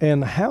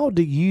 And how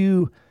do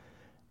you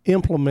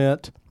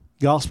implement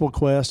Gospel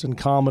Quest and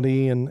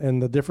comedy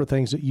and the different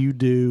things that you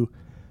do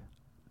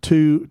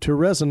to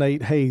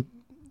resonate, hey,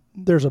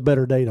 there's a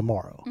better day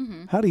tomorrow?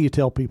 Mm-hmm. How do you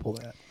tell people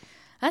that?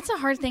 That's a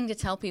hard thing to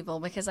tell people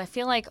because I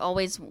feel like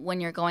always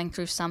when you're going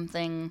through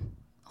something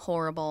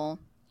horrible,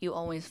 you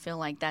always feel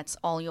like that's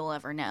all you'll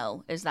ever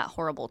know is that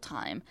horrible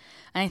time.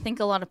 And I think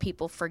a lot of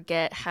people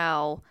forget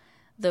how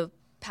the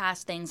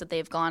past things that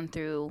they've gone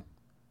through,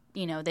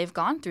 you know, they've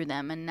gone through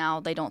them and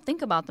now they don't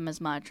think about them as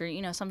much or,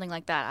 you know, something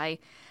like that.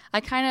 I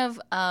kind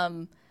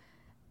of,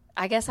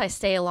 I guess I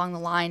stay along the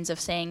lines of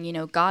saying, you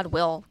know, God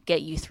will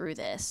get you through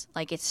this.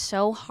 Like, it's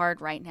so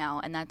hard right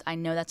now. And that I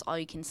know that's all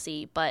you can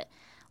see, but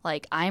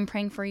like, I'm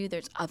praying for you.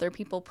 There's other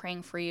people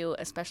praying for you,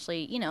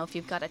 especially, you know, if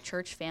you've got a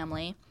church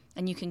family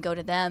and you can go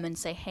to them and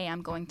say, hey,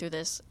 I'm going through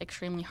this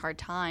extremely hard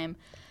time.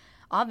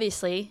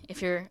 Obviously,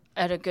 if you're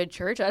at a good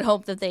church, I'd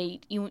hope that they,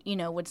 you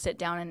know, would sit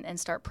down and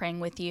start praying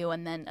with you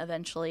and then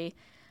eventually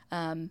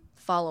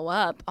follow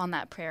up on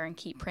that prayer and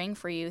keep praying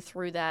for you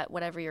through that,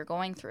 whatever you're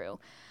going through.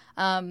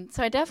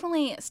 So I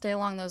definitely stay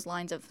along those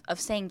lines of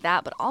saying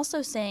that, but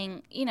also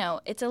saying, you know,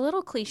 it's a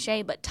little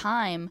cliche, but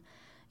time,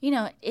 you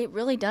know, it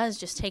really does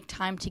just take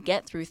time to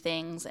get through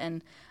things,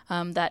 and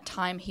that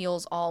time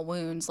heals all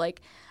wounds.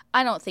 Like,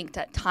 I don't think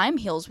that time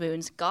heals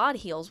wounds. God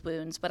heals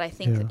wounds, but I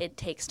think it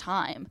takes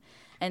time.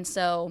 And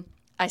so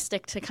I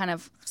stick to kind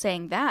of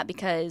saying that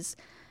because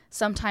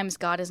sometimes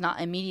God is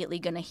not immediately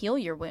going to heal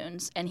your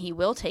wounds, and he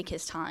will take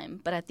his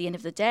time. But at the end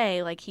of the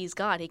day, like, he's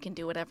God. He can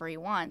do whatever he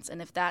wants.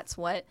 And if that's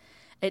what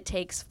it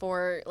takes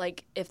for,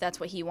 like, if that's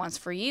what he wants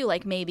for you,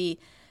 like, maybe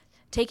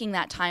taking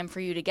that time for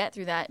you to get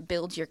through that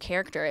builds your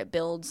character. It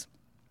builds,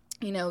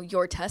 you know,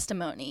 your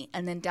testimony.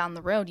 And then down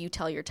the road, you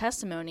tell your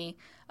testimony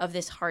of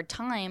this hard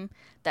time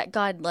that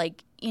God,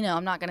 like, you know,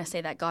 I'm not going to say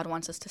that God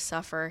wants us to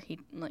suffer. He,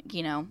 like,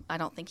 you know, I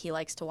don't think he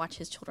likes to watch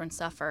his children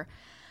suffer.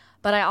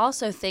 But I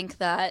also think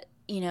that,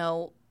 you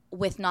know,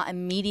 with not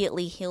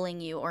immediately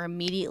healing you or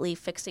immediately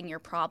fixing your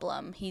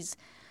problem, he's,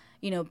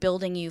 you know,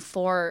 building you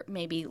for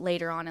maybe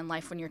later on in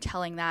life when you're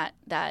telling that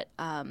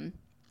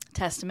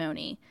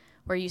testimony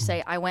where you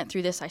say, I went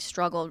through this, I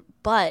struggled,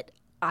 but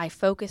I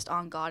focused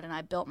on God and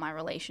I built my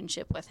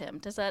relationship with him.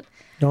 Does that?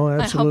 No,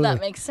 absolutely. I hope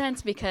that makes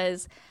sense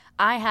because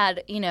I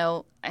had, you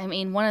know, I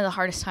mean, one of the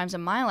hardest times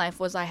in my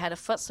life was I had a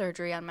foot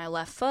surgery on my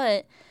left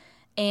foot,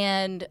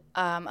 and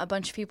a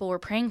bunch of people were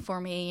praying for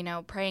me, you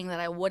know, praying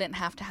that I wouldn't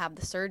have to have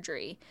the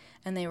surgery.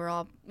 And they were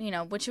all, you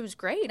know, which was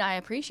great. I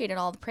appreciated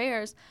all the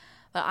prayers.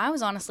 But I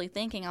was honestly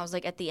thinking, I was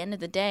like, at the end of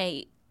the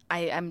day,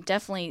 I'm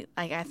definitely,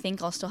 like, I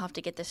think I'll still have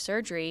to get this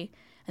surgery.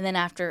 And then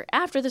after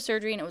the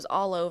surgery and it was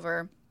all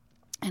over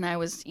and I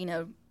was, you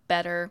know,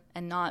 better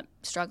and not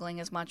struggling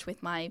as much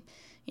with my,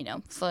 you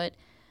know, foot,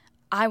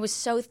 I was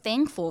so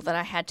thankful that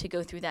I had to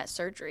go through that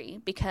surgery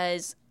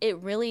because it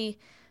really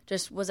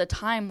just was a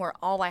time where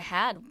all I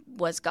had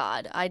was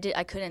God. I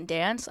couldn't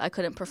dance. I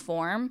couldn't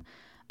perform.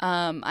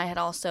 I had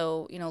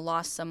also, you know,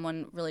 lost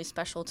someone really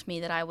special to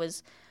me that I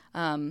was,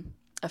 well,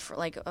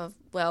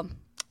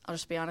 I'll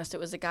just be honest. It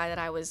was a guy that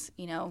I was,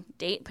 you know,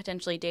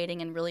 potentially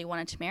dating and really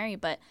wanted to marry,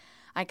 but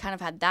I kind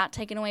of had that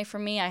taken away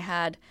from me. I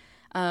had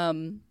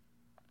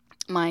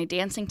my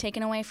dancing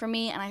taken away from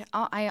me, and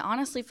I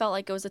honestly felt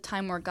like it was a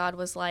time where God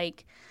was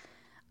like,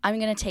 I'm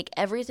going to take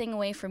everything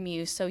away from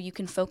you so you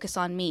can focus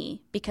on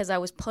me, because I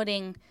was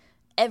putting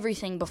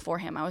everything before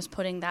him. I was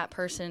putting that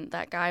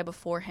guy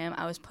before him.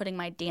 I was putting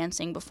my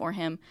dancing before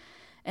him,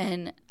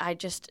 and I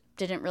just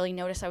didn't really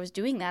notice I was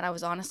doing that. I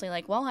was honestly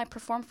like, well, I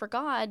perform for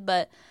God,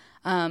 but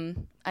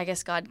I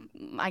guess God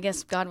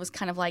was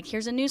kind of like,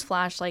 here's a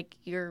newsflash, like,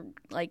 you're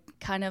like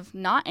kind of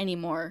not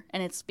anymore,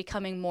 and it's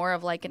becoming more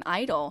of like an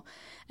idol.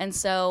 And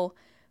so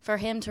for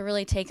him to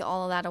really take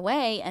all of that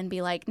away and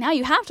be like, now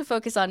you have to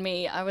focus on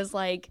me, I was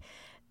like,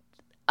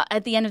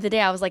 at the end of the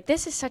day, I was like,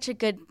 this is such a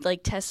good,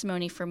 like,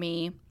 testimony for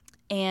me.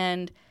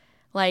 And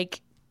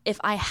like, if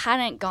I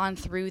hadn't gone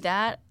through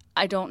that,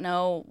 I don't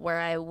know where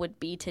I would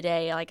be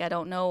today. Like, I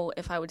don't know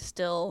if I would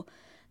still,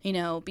 you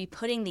know, be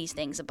putting these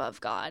things above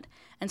God.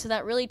 And so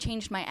that really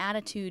changed my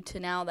attitude to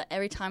now that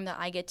every time that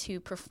I get to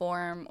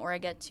perform or I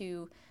get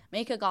to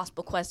make a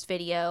Gospel Quest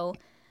video,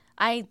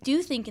 I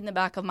do think in the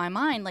back of my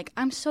mind, like,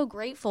 I'm so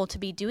grateful to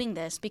be doing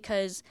this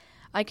because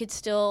I could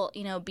still,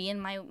 you know, be in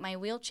my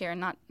wheelchair.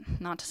 Not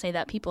to say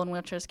that people in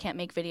wheelchairs can't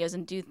make videos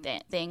and do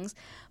things,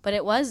 but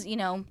it was, you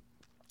know,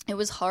 it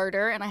was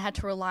harder and I had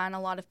to rely on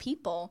a lot of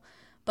people.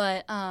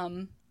 But,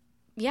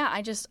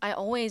 yeah, I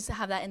always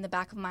have that in the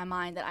back of my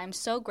mind that I'm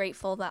so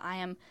grateful that I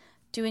am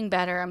doing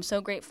better. I'm so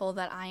grateful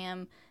that I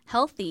am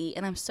healthy,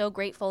 and I'm so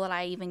grateful that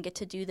I even get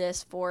to do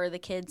this for the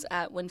kids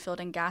at Winfield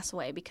and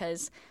Gassaway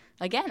because,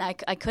 again, I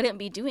couldn't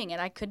be doing it.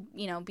 I could,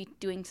 you know, be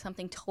doing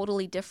something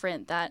totally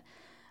different that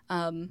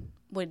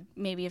would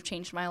maybe have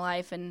changed my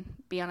life and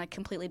be on a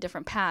completely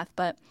different path.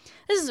 But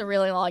this is a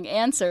really long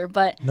answer.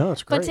 But no,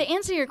 it's great. But to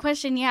answer your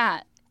question,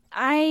 yeah,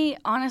 I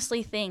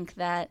honestly think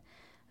that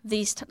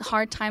these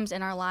hard times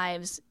in our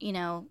lives, you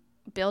know,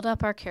 build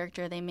up our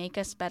character. They make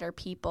us better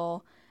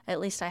people. At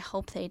least I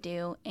hope they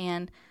do.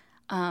 And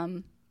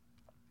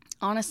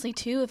honestly,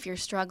 too, if you're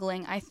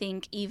struggling, I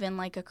think even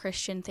like a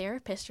Christian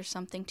therapist or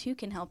something, too,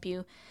 can help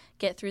you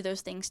get through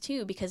those things,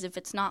 too. Because if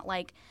it's not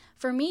like,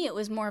 for me, it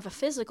was more of a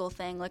physical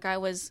thing. Like I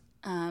was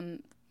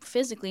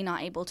physically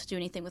not able to do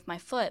anything with my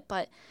foot.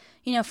 But,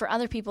 you know, for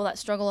other people that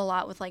struggle a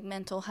lot with like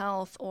mental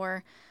health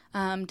or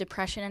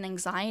depression and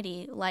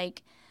anxiety,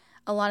 like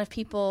a lot of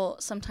people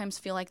sometimes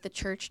feel like the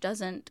church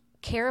doesn't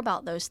care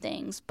about those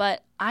things.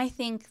 But I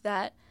think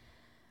that,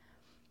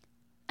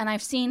 and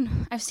I've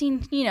seen,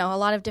 you know, a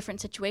lot of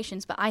different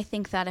situations, but I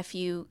think that if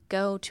you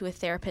go to a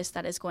therapist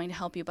that is going to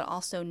help you, but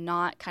also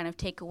not kind of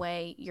take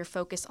away your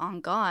focus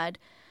on God,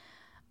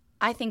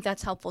 I think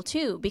that's helpful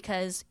too,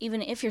 because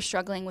even if you're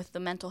struggling with the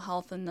mental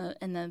health and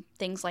the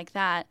things like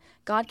that,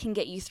 God can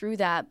get you through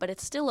that, but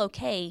it's still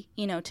okay,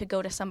 you know, to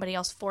go to somebody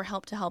else for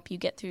help to help you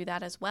get through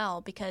that as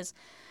well, because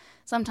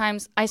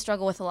sometimes I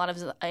struggle with a lot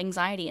of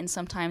anxiety, and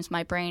sometimes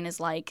my brain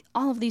is like,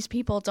 all of these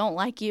people don't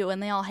like you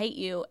and they all hate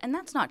you, and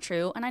that's not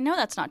true, and I know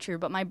that's not true,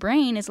 but my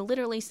brain is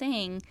literally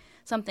saying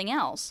something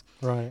else.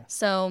 Right.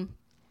 So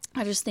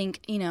I just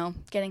think, you know,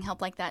 getting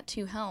help like that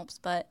too helps.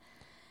 But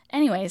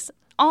anyways,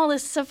 all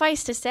this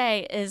suffice to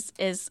say is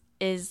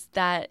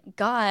that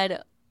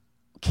God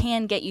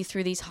can get you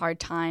through these hard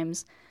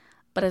times,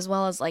 but as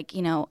well as, like,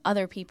 you know,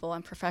 other people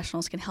and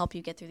professionals can help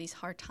you get through these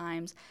hard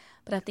times.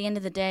 But at the end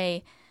of the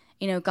day,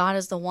 you know, God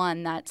is the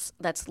one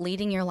that's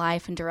leading your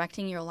life and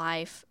directing your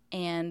life,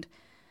 and,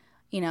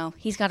 you know,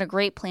 he's got a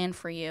great plan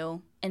for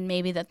you, and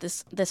maybe that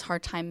this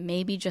hard time,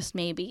 maybe, just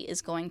maybe,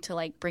 is going to,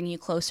 like, bring you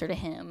closer to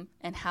him.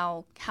 And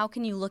how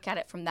can you look at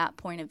it from that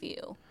point of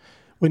view?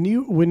 When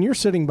you're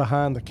sitting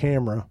behind the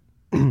camera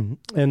and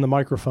the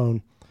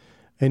microphone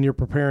and you're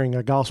preparing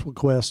a Gospel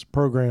Quest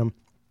program,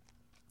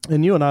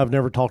 and you and I have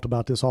never talked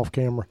about this off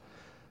camera,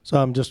 so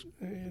I'm just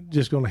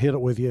going to hit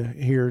it with you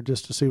here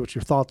just to see what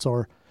your thoughts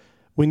are.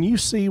 When you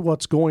see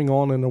what's going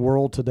on in the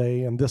world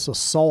today and this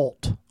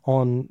assault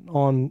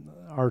on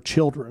our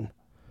children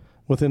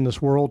within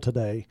this world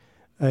today,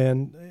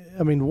 and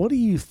I mean, what do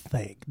you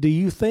think? Do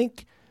you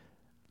think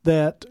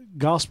that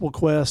Gospel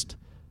Quest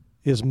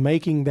is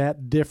making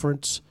that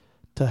difference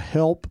to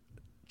help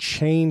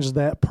change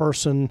that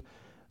person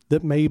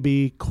that may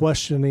be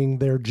questioning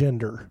their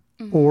gender,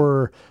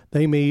 or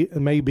they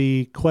may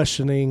be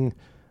questioning,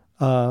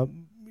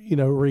 you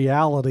know,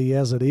 reality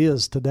as it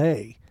is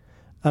today?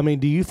 I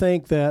mean, do you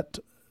think that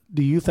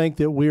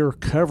we're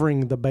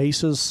covering the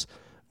bases,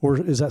 or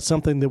is that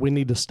something that we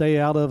need to stay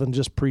out of and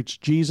just preach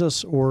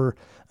Jesus? Or,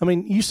 I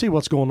mean, you see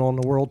what's going on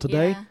in the world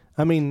today. Yeah.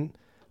 I mean,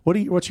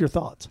 what's your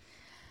thoughts?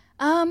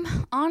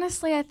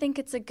 Honestly, I think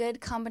it's a good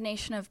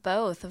combination of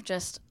both, of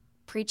just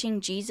preaching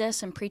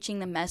Jesus and preaching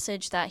the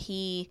message that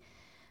he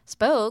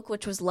spoke,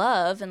 which was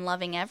love and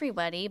loving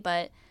everybody.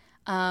 But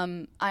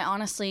I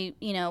honestly,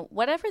 you know,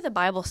 whatever the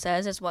Bible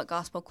says is what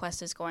Gospel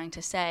Quest is going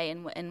to say,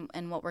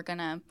 and what we're going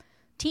to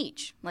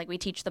teach. Like, we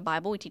teach the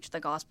Bible, we teach the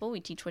gospel,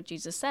 we teach what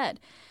Jesus said.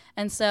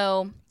 And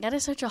so that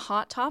is such a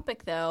hot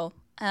topic, though.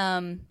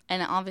 And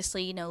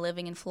obviously, you know,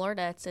 living in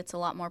Florida, it's a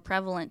lot more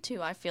prevalent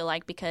too, I feel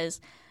like, because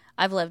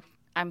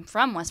I'm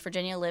from West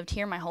Virginia, lived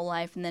here my whole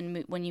life, and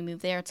then when you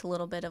move there, it's a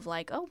little bit of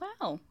like, oh,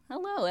 wow,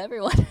 hello,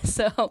 everyone.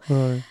 So,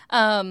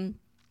 Right.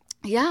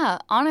 Yeah,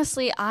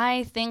 honestly,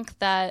 I think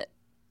that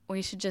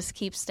we should just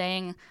keep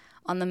staying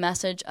on the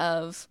message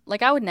of,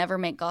 like, I would never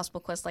make Gospel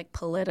Quest, like,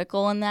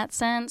 political in that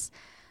sense,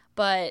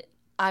 but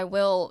I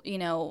will, you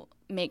know,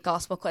 make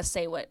Gospel Quest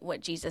say what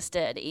Jesus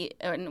did,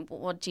 and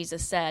what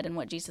Jesus said and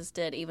what Jesus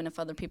did, even if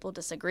other people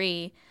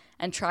disagree,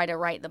 and try to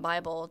write the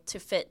Bible to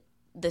fit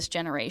this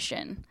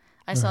generation.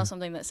 I saw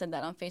something that said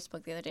that on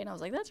Facebook the other day, and I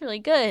was like, that's really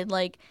good.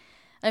 Like,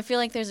 I feel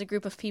like there's a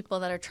group of people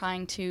that are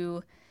trying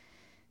to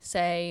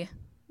say,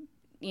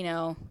 you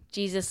know,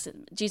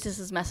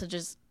 Jesus's message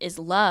is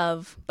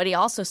love, but he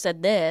also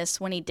said this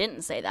when he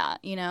didn't say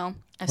that, you know?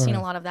 I've seen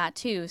a lot of that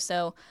too.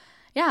 So,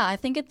 yeah, I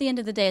think at the end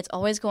of the day, it's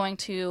always going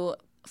to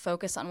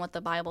focus on what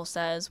the Bible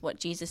says, what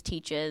Jesus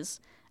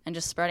teaches, and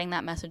just spreading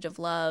that message of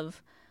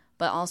love,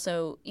 but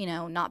also, you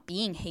know, not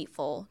being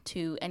hateful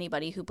to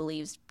anybody who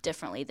believes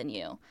differently than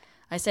you.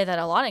 I say that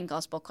a lot in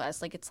Gospel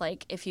Quest. Like, it's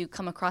like, if you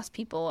come across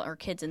people or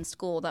kids in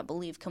school that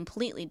believe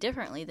completely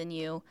differently than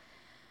you,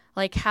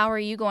 like, how are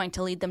you going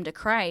to lead them to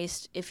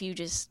Christ if you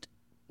just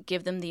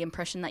give them the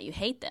impression that you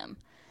hate them?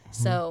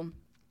 So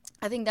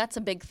I think that's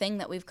a big thing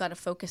that we've got to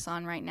focus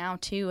on right now,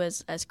 too,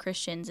 as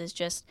Christians, is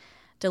just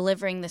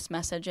delivering this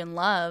message in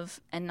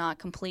love and not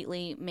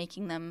completely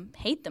making them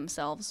hate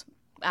themselves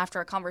after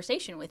a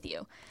conversation with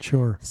you.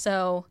 Sure.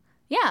 So,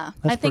 yeah,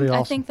 That's pretty awesome.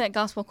 I think that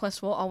Gospel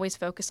Quest will always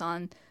focus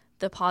on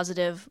the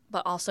positive,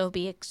 but also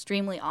be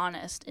extremely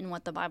honest in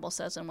what the Bible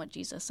says and what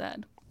Jesus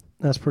said.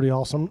 That's pretty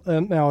awesome.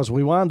 And now, as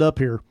we wind up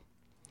here,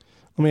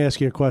 let me ask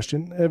you a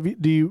question. Have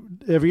you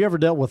ever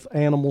dealt with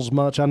animals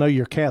much? I know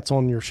your cat's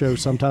on your show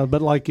sometimes,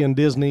 but like in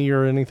Disney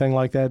or anything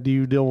like that, do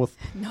you deal with?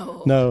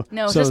 No,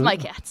 So just my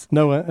cats.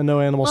 No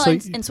animals. Well,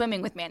 So and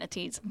swimming with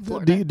manatees in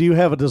Florida. do you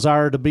have a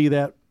desire to be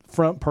that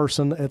front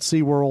person at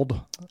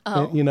SeaWorld?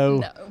 You know,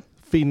 no.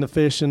 feeding the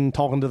fish and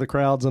talking to the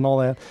crowds and all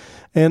that.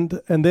 And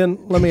then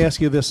let me ask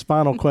you this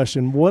final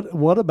question.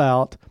 What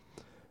about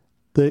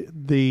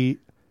the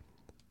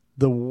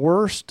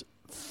worst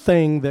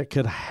thing that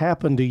could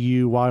happen to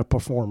you while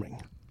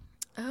performing?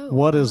 Oh,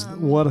 What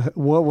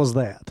was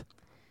that?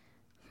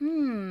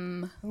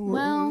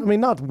 Well, I mean,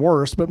 not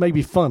worse, but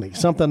maybe funny.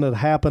 Something that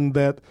happened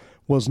that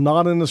was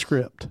not in the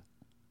script.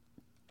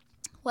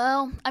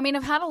 Well, I mean,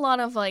 I've had a lot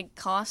of like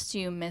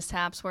costume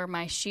mishaps where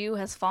my shoe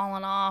has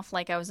fallen off.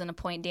 Like I was in a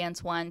point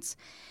dance once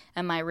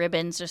and my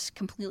ribbons just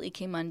completely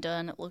came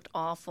undone. It looked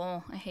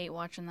awful. I hate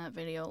watching that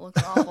video. It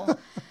looks awful.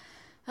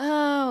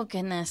 Oh,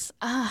 goodness.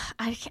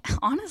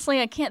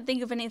 Honestly, I can't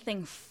think of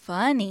anything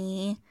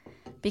funny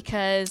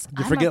because Did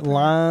you forget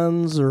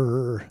lines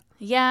or?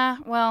 Yeah,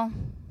 well.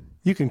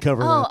 You can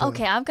cover that. Oh,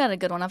 okay. I've got a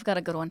good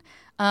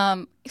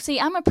one.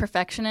 See, I'm a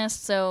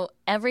perfectionist, so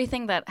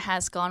everything that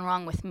has gone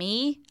wrong with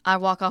me, I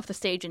walk off the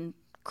stage and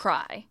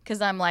cry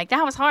because I'm like,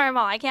 that was horrible.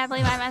 I can't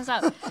believe I messed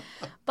up.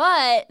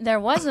 But there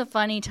was a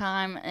funny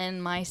time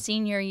in my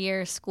senior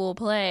year school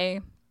play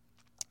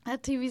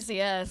at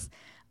TVCS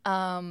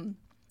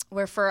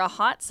where for a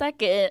hot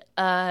second,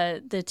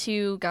 the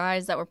two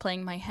guys that were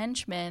playing my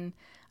henchmen,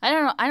 I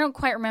don't know. I don't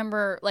quite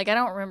remember. Like, I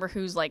don't remember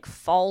whose like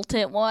fault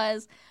it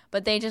was,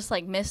 but they just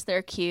like missed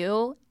their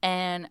cue,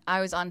 and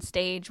I was on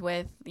stage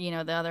with the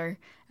other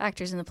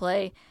actors in the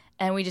play,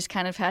 and we just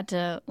kind of had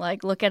to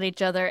like look at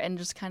each other and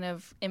just kind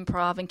of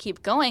improv and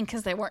keep going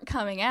because they weren't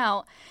coming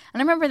out.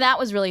 And I remember that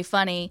was really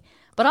funny.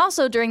 But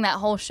also during that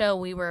whole show,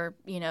 we were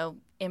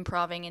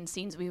improving in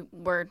scenes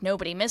where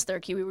nobody missed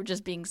their cue. We were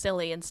just being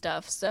silly and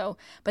stuff. So,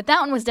 but that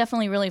one was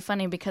definitely really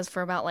funny because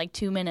for about like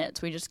 2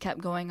 minutes, we just kept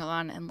going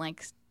on and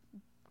like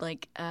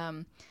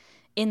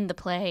in the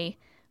play,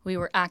 we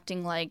were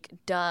acting like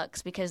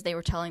ducks because they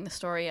were telling the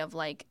story of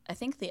like, I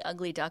think the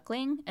Ugly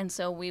Duckling. And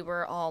so we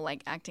were all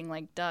like acting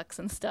like ducks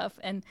and stuff.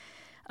 And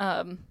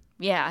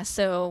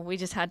so we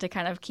just had to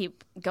kind of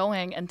keep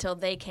going until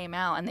they came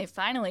out, and they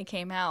finally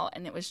came out.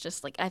 And it was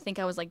just like, I think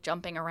I was like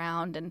jumping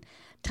around and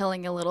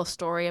telling a little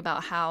story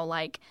about how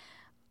like,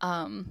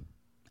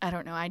 I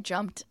don't know, I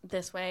jumped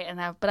this way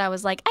but I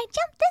was like, I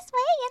jumped this way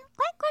and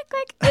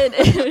quick. And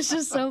it was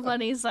just so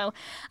funny. So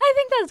I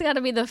think that's got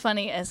to be the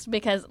funniest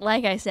because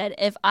like I said,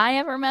 if I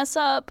ever mess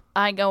up,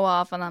 I go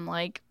off and I'm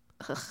like,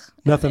 ugh.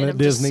 Nothing and at I'm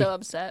Disney. Just so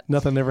upset.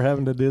 Nothing ever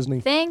happened to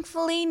Disney.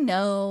 Thankfully,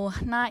 no,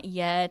 not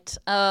yet.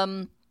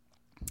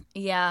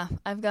 Yeah,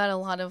 I've got a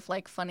lot of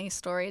like funny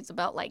stories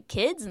about like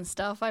kids and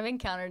stuff I've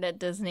encountered at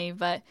Disney,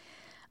 but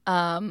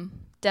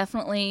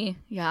definitely,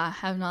 yeah,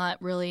 have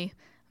not really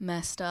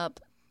messed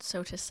up,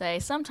 so to say.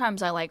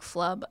 Sometimes I like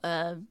flub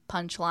a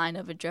punchline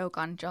of a joke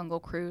on Jungle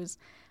Cruise.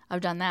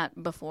 I've done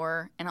that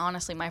before, and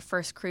honestly, my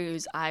first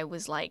cruise, I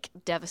was like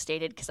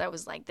devastated because I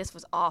was like, this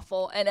was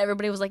awful, and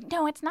everybody was like,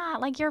 no, it's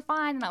not, like, you're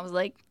fine, and I was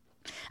like,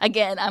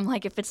 again, I'm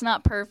like, if it's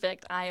not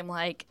perfect, I am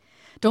like,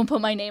 don't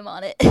put my name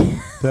on it.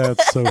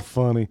 That's so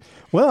funny.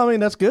 Well, I mean,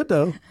 that's good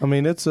though. I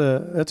mean, that's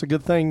a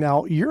good thing.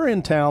 Now you're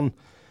in town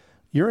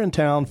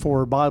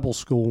for Bible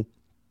school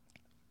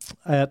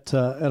at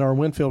our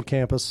Winfield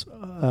campus,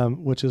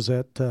 which is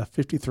at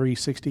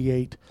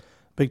 5368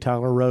 Big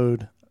Tyler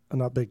Road.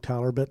 Not Big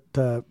Tyler, but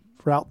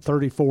Route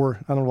 34.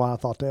 I don't know why I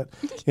thought that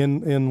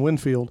in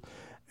Winfield.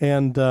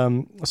 And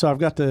so I've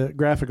got the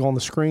graphic on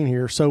the screen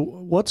here. So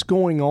what's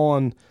going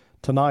on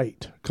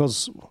tonight?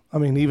 Because, I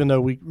mean, even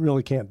though we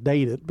really can't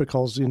date it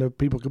because,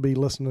 people could be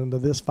listening to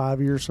this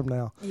 5 years from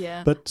now.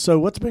 Yeah. But so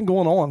what's been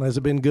going on? Has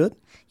it been good?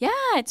 Yeah,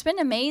 it's been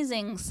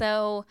amazing.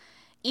 So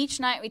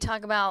each night we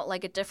talk about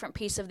like a different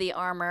piece of the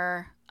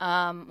armor.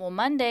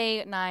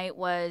 Monday night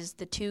was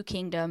the two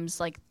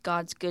kingdoms, like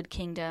God's good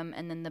kingdom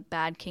and then the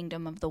bad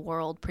kingdom of the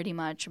world, pretty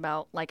much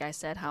about, like I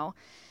said, how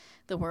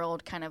the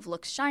world kind of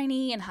looks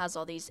shiny and has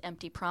all these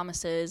empty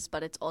promises,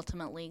 but it's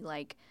ultimately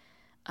like,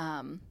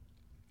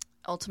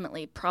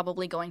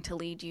 probably going to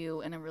lead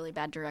you in a really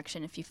bad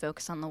direction if you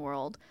focus on the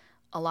world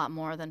a lot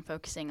more than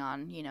focusing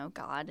on,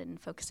 God and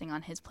focusing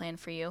on his plan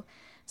for you.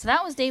 So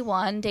that was day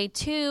 1. Day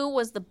 2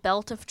 was the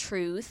belt of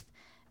truth.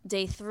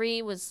 Day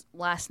 3 was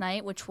last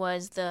night, which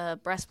was the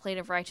breastplate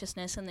of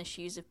righteousness and the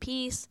shoes of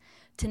peace.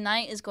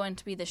 Tonight is going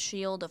to be the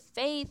shield of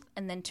faith.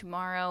 And then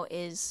tomorrow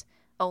is,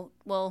 I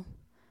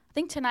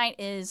think tonight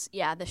is,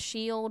 the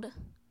shield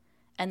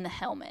and the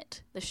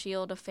helmet. The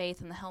shield of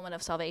faith and the helmet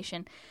of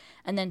salvation.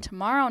 And then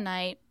tomorrow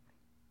night,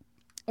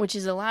 which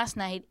is the last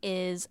night,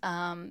 is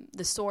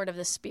the sword of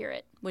the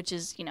Spirit, which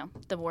is,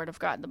 the word of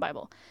God, the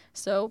Bible.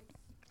 So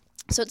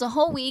it's a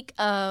whole week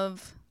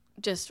of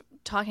just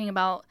talking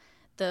about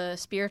the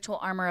spiritual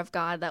armor of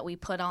God that we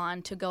put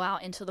on to go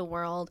out into the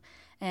world.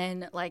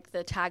 And like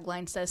the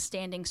tagline says,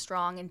 standing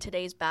strong in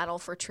today's battle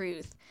for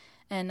truth.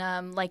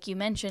 And like you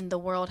mentioned, the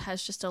world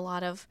has just a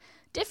lot of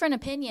different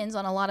opinions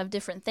on a lot of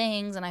different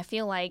things. And I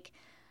feel like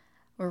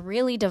we're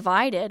really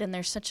divided, and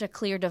there's such a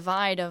clear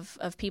divide of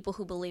people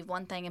who believe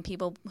one thing and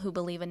people who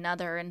believe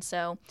another. And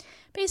so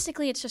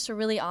basically it's just a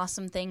really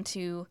awesome thing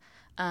to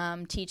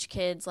teach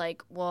kids,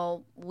 like,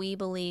 well, we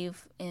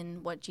believe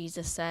in what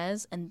Jesus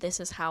says, and this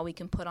is how we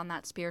can put on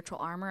that spiritual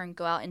armor and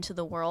go out into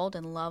the world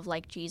and love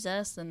like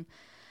Jesus. And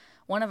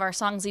one of our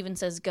songs even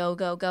says, go,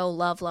 go, go,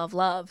 love, love,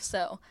 love.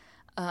 So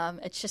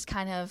it's just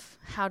kind of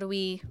how do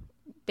we,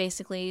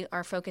 basically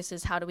our focus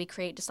is how do we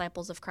create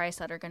disciples of Christ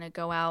that are going to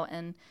go out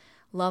and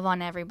love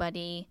on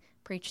everybody,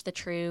 preach the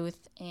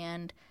truth,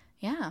 and,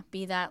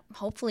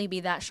 hopefully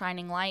be that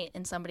shining light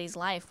in somebody's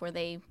life where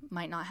they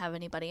might not have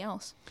anybody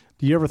else.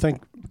 Do you ever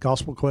think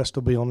Gospel Quest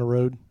will be on the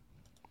road?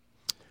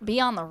 Be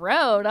on the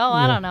road? Oh,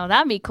 I don't know.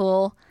 That'd be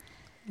cool.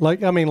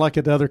 Like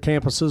at other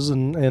campuses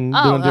and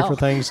doing different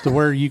things to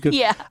where you could.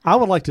 Yeah. I'd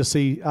like to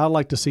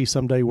see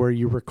someday where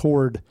you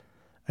record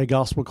a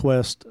Gospel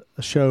Quest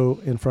show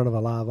in front of a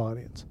live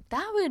audience.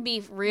 That would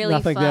be really fun.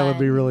 I think that would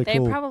be really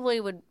cool. They probably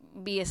would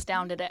be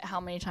astounded at how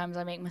many times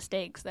I make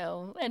mistakes,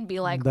 though, and be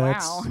like,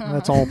 wow. wow.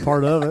 That's all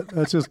part of it.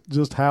 That's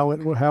just how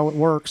it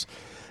works.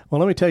 Well,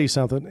 let me tell you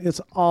something.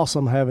 It's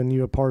awesome having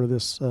you a part of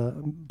this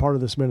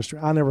ministry.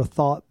 I never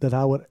thought that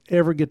I would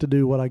ever get to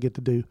do what I get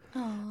to do.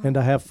 Aww. And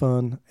to have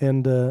fun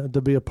and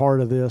to be a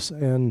part of this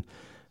and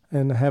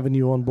having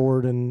you on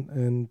board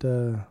and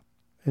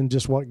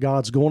just what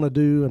God's going to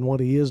do and what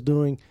He is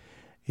doing.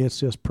 It's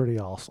just pretty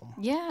awesome.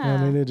 Yeah. I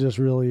mean, it just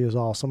really is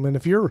awesome. And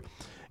if you're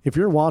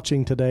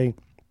watching today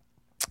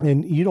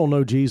and you don't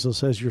know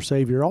Jesus as your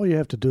Savior, all you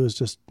have to do is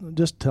just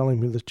tell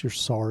Him that you're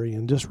sorry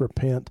and just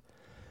repent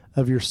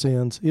of your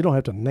sins. You don't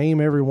have to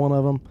name every one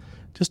of them.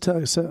 Just tell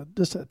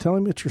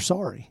Him that you're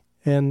sorry.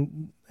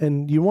 And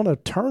you want to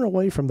turn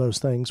away from those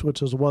things,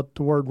 which is what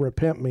the word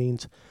repent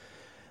means,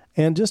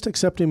 and just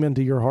accept Him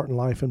into your heart and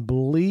life and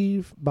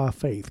believe by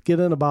faith. Get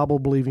in a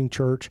Bible-believing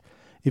church.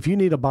 If you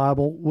need a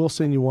Bible, we'll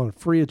send you one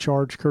free of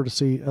charge,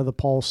 courtesy of the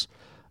Pulse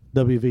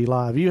WV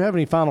Live. You have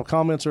any final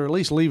comments, or at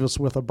least leave us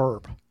with a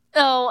burp?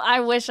 Oh,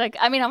 I wish I've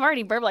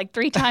already burped like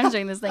 3 times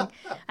during this thing.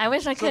 I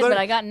wish I could, but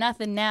I got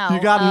nothing now.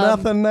 You got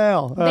nothing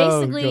now.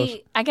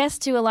 Basically, I guess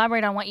to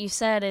elaborate on what you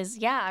said is,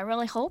 I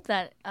really hope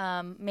that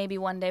maybe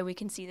one day we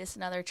can see this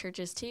in other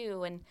churches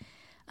too. And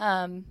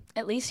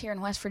at least here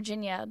in West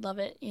Virginia, I'd love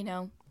it,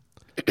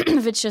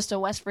 if it's just a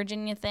West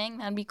Virginia thing,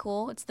 that'd be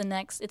cool. It's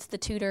the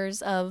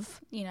tutors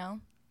of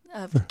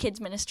kids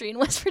ministry in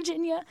West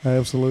Virginia.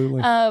 Absolutely.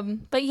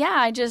 But yeah,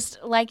 I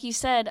just, like you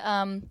said,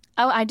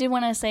 I did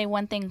want to say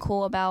one thing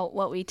cool about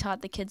what we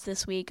taught the kids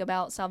this week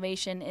about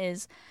salvation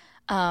is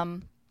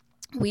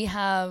we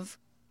have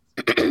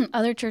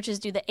other churches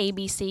do the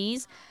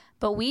ABCs,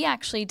 but we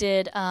actually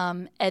did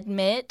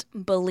admit,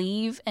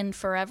 believe, and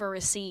forever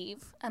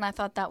receive. And I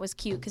thought that was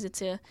cute because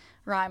it's a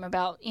rhyme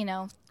about,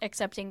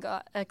 accepting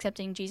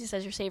Jesus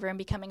as your Savior and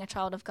becoming a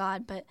child of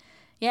God. But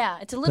yeah,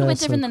 it's a little bit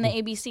different than the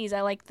ABCs.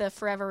 I like the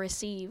forever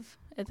receive.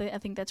 I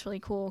think that's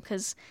really cool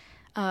because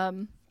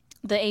the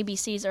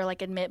ABCs are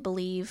like admit,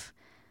 believe,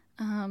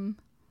 and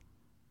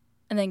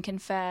then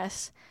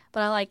confess.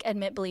 But I like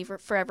admit, believe,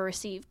 forever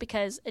receive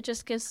because it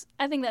just gives,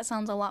 I think that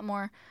sounds a lot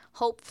more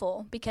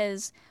hopeful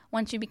because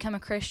once you become a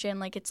Christian,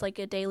 like it's like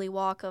a daily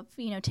walk of,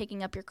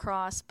 taking up your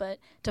cross, but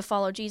to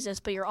follow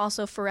Jesus, but you're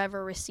also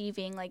forever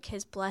receiving like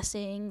His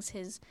blessings,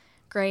 His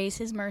grace,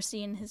 His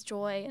mercy, and His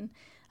joy. And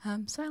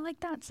so I like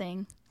that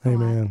saying.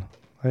 Amen.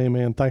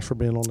 Amen. Thanks for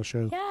being on the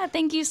show. Yeah,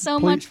 thank you so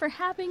much for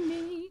having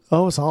me.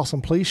 Oh, it's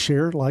awesome. Please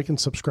share, like, and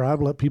subscribe.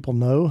 Let people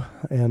know.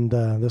 And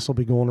this will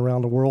be going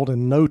around the world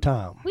in no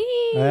time.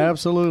 Whee!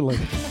 Absolutely.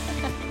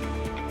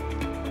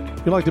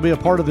 If you'd like to be a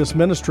part of this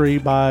ministry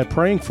by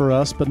praying for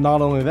us, but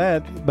not only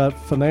that, but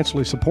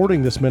financially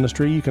supporting this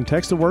ministry, you can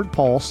text the word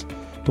PULSE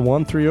to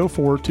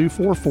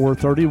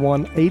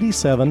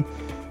 1-304-244-3187.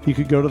 You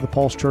could go to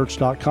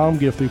thepulsechurch.com,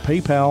 give through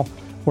PayPal,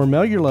 or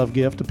mail your love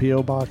gift to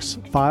P.O. Box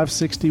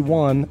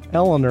 561,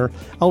 Eleanor.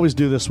 I always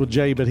do this with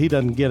Jay, but he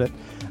doesn't get it.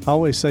 I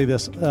always say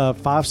this,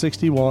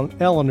 561,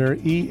 Eleanor,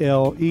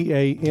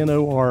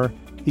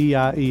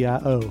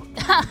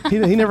 ELEANOREIEIO.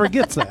 He never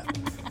gets that.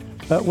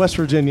 West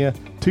Virginia,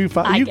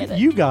 25.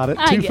 You got it.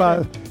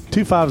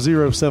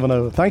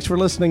 25070. Thanks for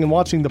listening and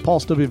watching the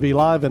Pulse WV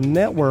Live, a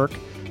network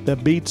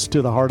that beats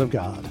to the heart of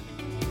God.